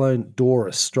 Cyclone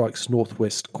Dora strikes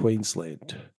northwest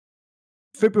Queensland.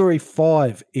 February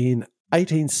 5 in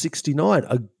 1869,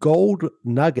 a gold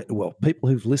nugget. Well, people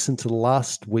who've listened to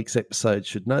last week's episode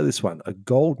should know this one. A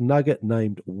gold nugget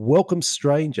named Welcome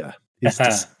Stranger is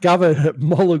discovered at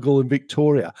Molligal in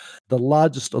Victoria, the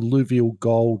largest alluvial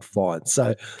gold find.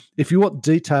 So if you want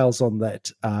details on that,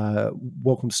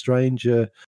 Welcome Stranger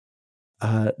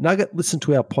nugget, listen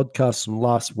to our podcast from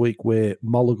last week where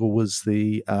Molligal was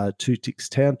the Two Ticks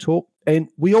Town Talk. And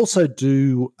we also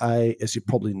do as you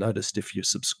probably noticed if you're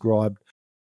subscribed,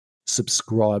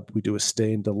 we do a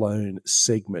standalone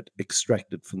segment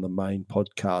extracted from the main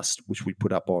podcast, which we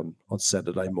put up on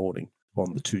Saturday morning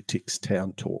on the Two Ticks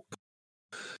Town Talk.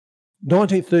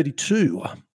 1932,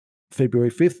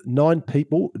 February 5th, 9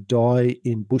 people die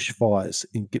in bushfires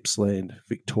in Gippsland,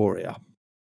 Victoria.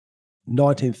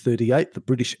 1938, the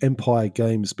British Empire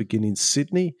Games begin in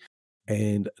Sydney.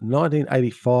 And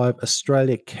 1985,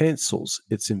 Australia cancels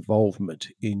its involvement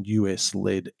in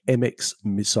US-led MX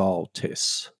missile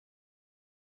tests.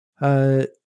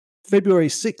 February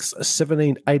 6,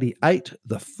 1788,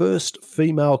 the first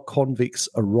female convicts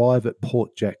arrive at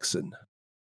Port Jackson.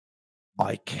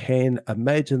 I can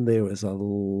imagine there was a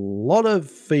lot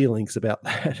of feelings about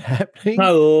that happening.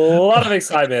 A lot of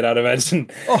excitement, I'd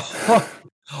imagine.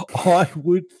 I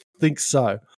would think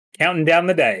so. Counting down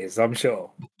the days, I'm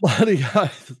sure. Bloody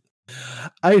oath.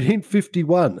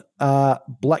 1851,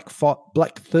 Black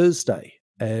Thursday,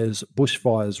 as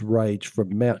bushfires rage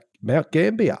from Mount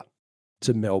Gambier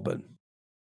to Melbourne.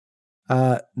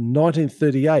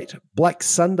 1938, Black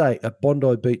Sunday at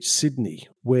Bondi Beach, Sydney,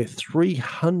 where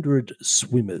 300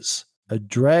 swimmers are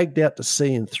dragged out to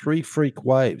sea in 3 freak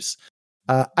waves.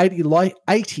 80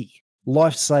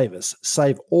 lifesavers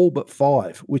save all but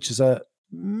 5, which is a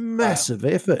massive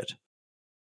effort.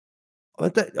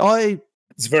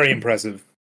 It's very impressive.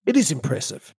 It is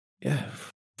impressive. Yeah,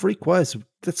 freak waves.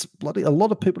 That's bloody a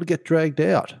lot of people to get dragged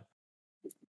out.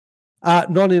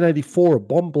 1984, a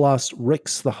bomb blast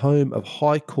wrecks the home of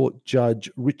High Court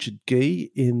Judge Richard Gee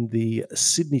in the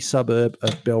Sydney suburb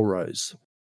of Belrose.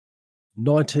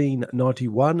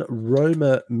 1991,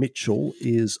 Roma Mitchell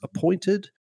is appointed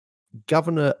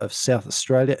Governor of South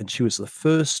Australia, and she was the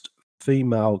first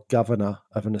female governor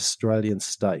of an Australian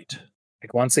state.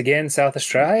 Like once again, South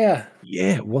Australia.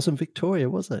 Yeah, it wasn't Victoria,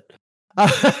 was it?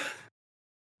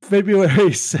 February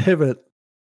 7th,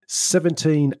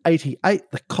 1788,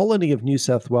 the colony of New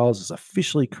South Wales is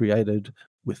officially created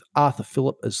with Arthur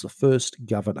Phillip as the first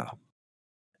governor.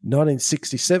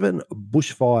 1967,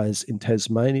 bushfires in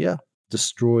Tasmania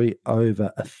destroy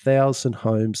over 1,000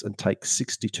 homes and take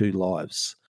 62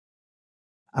 lives.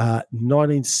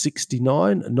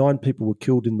 1969, 9 people were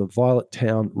killed in the Violet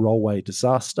Town railway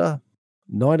disaster.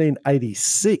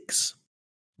 1986,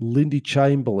 Lindy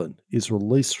Chamberlain is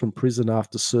released from prison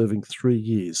after serving 3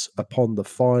 years upon the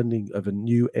finding of a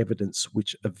new evidence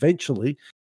which eventually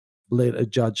led a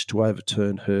judge to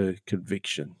overturn her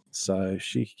conviction. So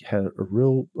she had a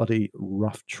real bloody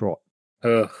rough trot.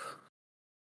 Ugh.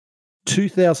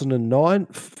 2009,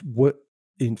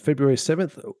 in February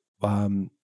 7th,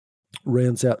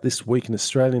 rounds out this week in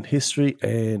Australian history,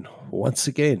 and once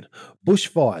again,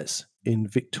 bushfires in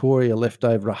Victoria left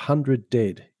over 100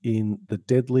 dead in the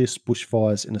deadliest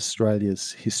bushfires in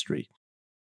Australia's history.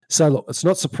 So look, it's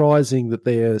not surprising that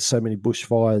there are so many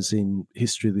bushfires in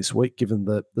history this week, given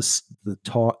the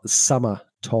summer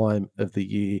time of the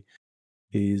year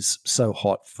is so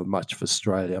hot for much of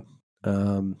Australia.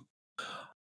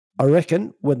 I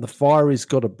reckon when the fire has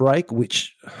got a break,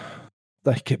 which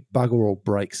they get bugger all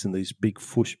breaks in these big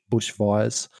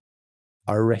bushfires,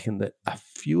 I reckon that a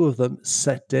few of them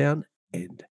sat down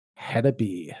and had a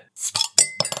beer.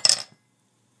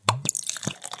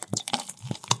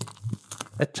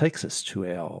 That takes us to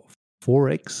our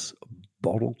 4X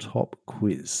bottle top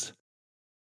quiz.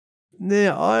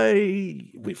 Now,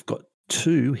 we've got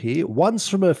 2 here. One's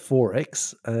from a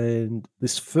 4X, and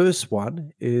this first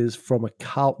one is from a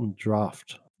Carlton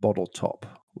Draft bottle top,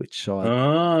 which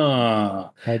I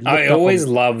always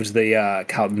loved the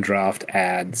Carlton Draft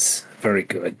ads. Very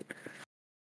good.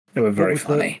 They were very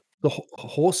funny. The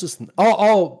horses.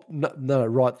 No,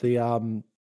 right.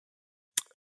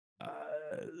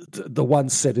 The one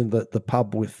set in the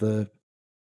pub with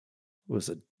was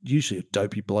it usually a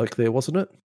dopey bloke there, wasn't it?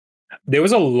 There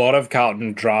was a lot of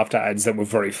Carlton Draft ads that were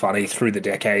very funny through the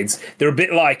decades. They're a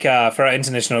bit like, for our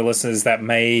international listeners that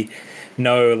may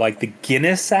know, like the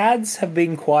Guinness ads have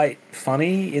been quite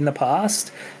funny in the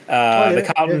past.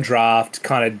 The Carlton Draft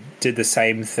kind of did the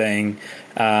same thing.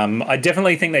 I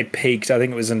definitely think they peaked. I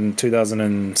think it was in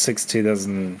 2006,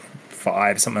 2005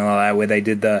 5, something like that, where they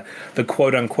did the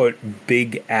quote unquote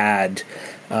big ad.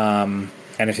 And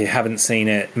if you haven't seen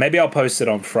it, maybe I'll post it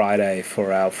on Friday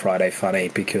for our Friday Funny,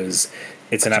 because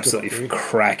it's an absolutely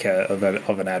cracker of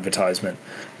an advertisement.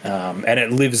 And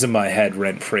it lives in my head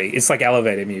rent free. It's like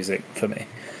elevator music for me.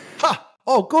 Ha!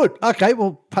 Oh, good. Okay,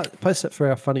 we'll post that for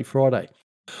our Funny Friday.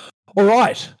 All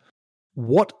right.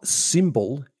 What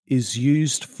symbol is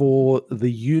used for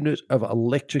the unit of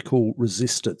electrical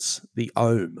resistance, the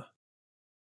ohm?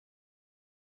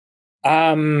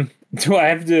 Do I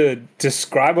have to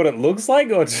describe what it looks like,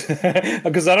 or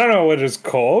because I don't know what it's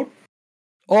called?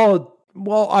 Oh,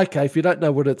 well, okay. If you don't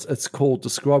know what it's called,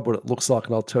 describe what it looks like,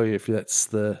 and I'll tell you if that's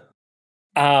the.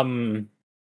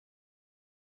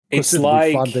 It's it'll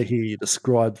like be fun to hear you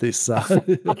describe this. Yeah,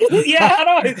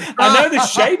 I know the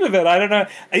shape of it. I don't know.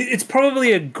 It's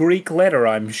probably a Greek letter,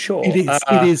 I'm sure. It is.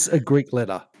 It is a Greek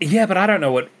letter. Yeah, but I don't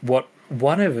know what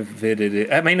one of it is.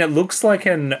 I mean, it looks like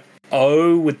an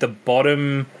O with the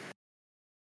bottom,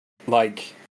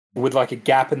 like with like a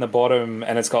gap in the bottom,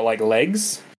 and it's got like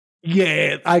legs.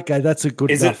 Yeah, okay, that's a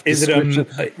good enough description.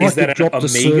 Is that dropped an a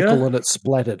circle omega? and it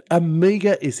splattered.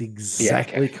 Amiga is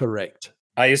exactly correct.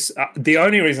 The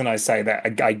only reason I say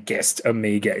that I guessed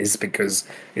Amiga is because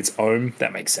it's ohm.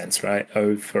 That makes sense, right?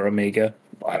 O for Amiga.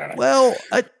 I don't know. Well,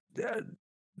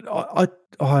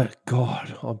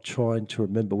 God, I'm trying to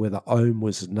remember whether ohm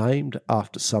was named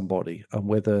after somebody and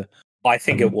whether I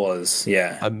think it was.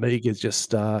 Yeah, Amiga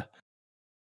just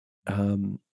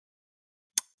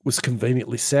was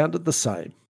conveniently sounded the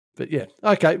same. But yeah,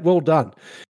 okay, well done.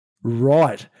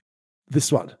 Right,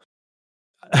 this one.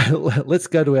 Let's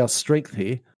go to our strength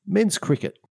here. Men's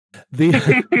cricket. The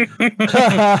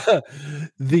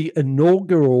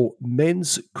inaugural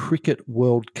Men's Cricket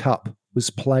World Cup was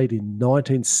played in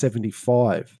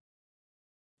 1975.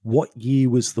 What year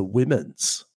was the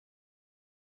women's?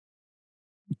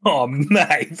 Oh,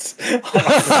 mate.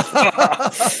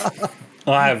 I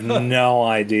have no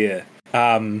idea.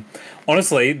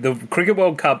 Honestly, the Cricket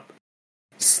World Cup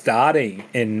starting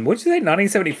in, what did you say,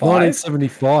 1975?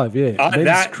 1975, yeah.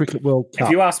 Men's Cricket World Cup.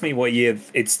 If you asked me what year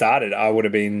it started, I would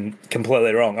have been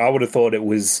completely wrong. I would have thought it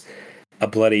was a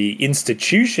bloody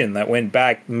institution that went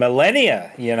back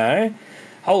millennia, you know?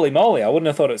 Holy moly, I wouldn't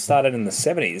have thought it started in the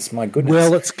 70s. My goodness.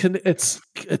 Well,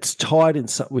 it's tied in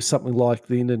with something like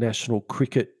the International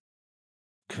Cricket.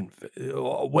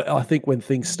 I think when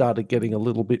things started getting a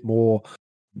little bit more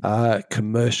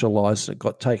commercialized, it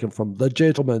got taken from the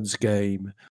gentleman's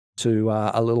game to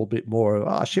a little bit more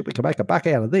of, shit, we can make a buck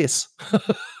out of this.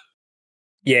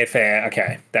 Yeah, fair.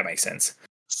 Okay, that makes sense.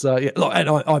 So, yeah, look, and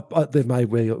I there may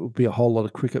be a whole lot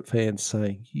of cricket fans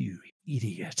saying, "You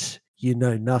idiot, you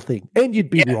know nothing," and you'd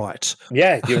be right.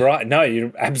 Yeah, you're right. No,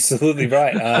 you're absolutely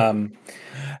right.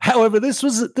 However, this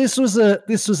was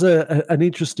an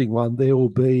interesting one. There will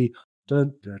be a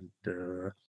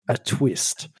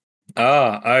twist.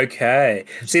 Oh, okay.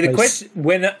 See, the question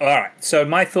all right. So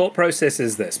my thought process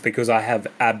is this, because I have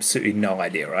absolutely no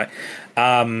idea, right?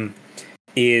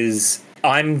 Is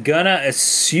I'm gonna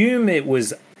assume it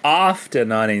was after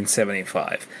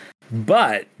 1975,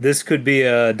 but this could be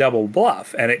a double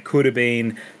bluff, and it could have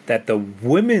been that the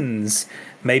women's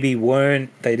maybe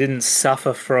they didn't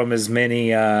suffer from as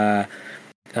many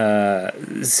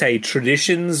say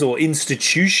traditions or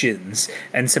institutions,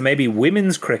 and so maybe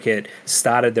women's cricket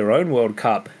started their own World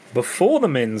Cup before the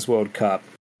men's World Cup.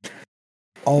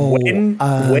 Oh, when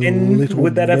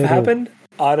would that have happened?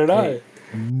 I don't know.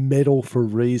 Medal for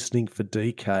reasoning for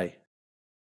DK.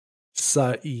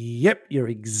 So, yep, you're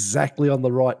exactly on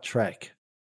the right track.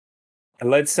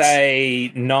 Let's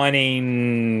say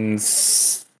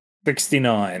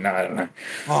 1969. I don't know.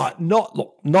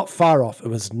 Not far off. It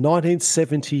was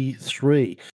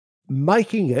 1973,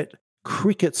 making it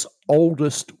cricket's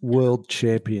oldest world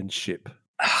championship.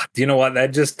 Do you know what?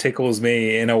 That just tickles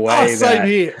me in a way. Same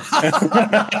here.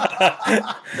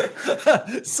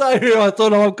 Same here. I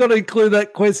thought I've got to include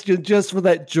that question just for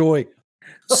that joy.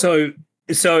 So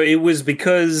it was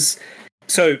because.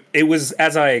 So it was,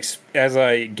 as I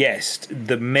guessed,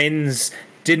 the men's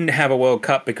didn't have a World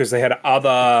Cup because they had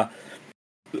other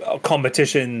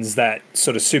competitions that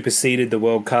sort of superseded the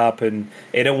World Cup, and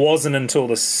it wasn't until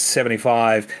the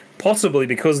 75, possibly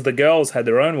because the girls had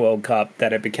their own World Cup,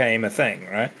 that it became a thing,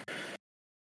 right?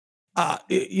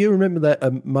 You remember that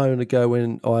a moment ago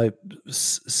when I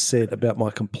said about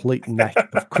my complete knack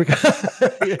of cricket?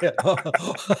 Yeah.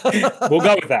 We'll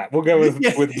go with that. We'll go with...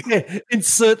 Yeah.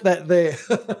 Insert that there.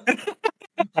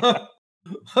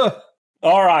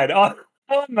 All right.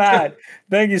 Oh, Matt,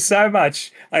 thank you so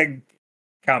much.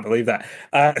 Can't believe that.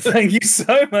 Thank you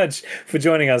so much for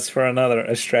joining us for another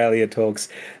Australia Talks,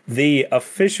 the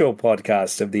official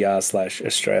podcast of the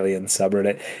r/Australian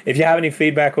subreddit. If you have any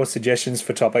feedback or suggestions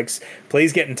for topics,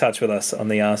 please get in touch with us on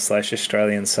the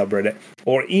r/Australian subreddit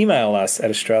or email us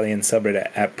at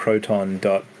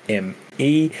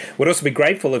australiansubreddit@proton.me. We'd also be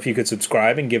grateful if you could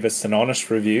subscribe and give us an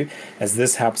honest review, as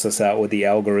this helps us out with the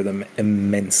algorithm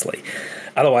immensely.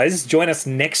 Otherwise, join us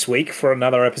next week for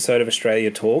another episode of Australia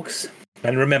Talks.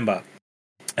 And remember,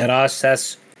 at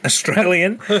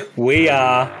r/Australian, we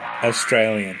are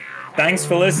Australian. Thanks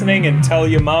for listening, and tell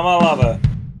your mama I love her.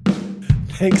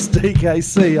 Thanks, DK.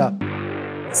 See ya.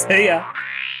 See ya.